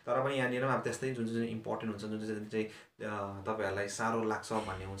तर पनि यहाँनिर अब त्यस्तै जुन चाहिँ इम्पोर्टेन्ट हुन्छ जुन चाहिँ तपाईँहरूलाई साह्रो लाग्छ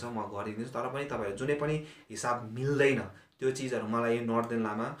भन्ने हुन्छ म गरिदिन्छु तर पनि तपाईँहरू जुनै पनि हिसाब मिल्दैन त्यो चिजहरू मलाई नर्देन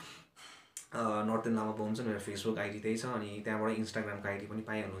लामा बोम्जन मेरो फेसबुक आइडी त्यही छ अनि त्यहाँबाट इन्स्टाग्रामको आइडी पनि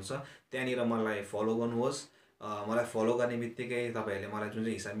पाइहाल्नुहुन्छ त्यहाँनिर मलाई फलो गर्नुहोस् मलाई फलो गर्ने बित्तिकै तपाईँहरूले मलाई जुन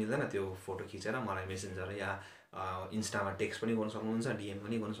चाहिँ हिसाब मिल्दैन त्यो फोटो खिचेर मलाई मेसेन्जर या इन्स्टामा टेक्स्ट पनि गर्न सक्नुहुन्छ डिएम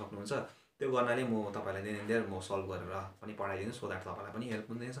पनि गर्न सक्नुहुन्छ त्यो गर्नाले म तपाईँलाई देन म सल्भ गरेर पनि पढाइदिन्छु सो द्याट तपाईँलाई पनि हेल्प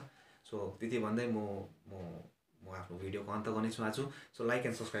हुँदैछ सो त्यति भन्दै म आफ्नो भिडियोको अन्त गर्नेछु आज सो लाइक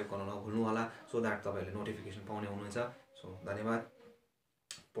एन्ड सब्सक्राइब गर्नु नभुल्नु होला सो द्याट तपाईँहरूले नोटिफिकेसन पाउने हुनुहुन्छ सो धन्यवाद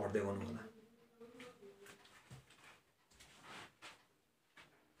पढ्दै गर्नु होला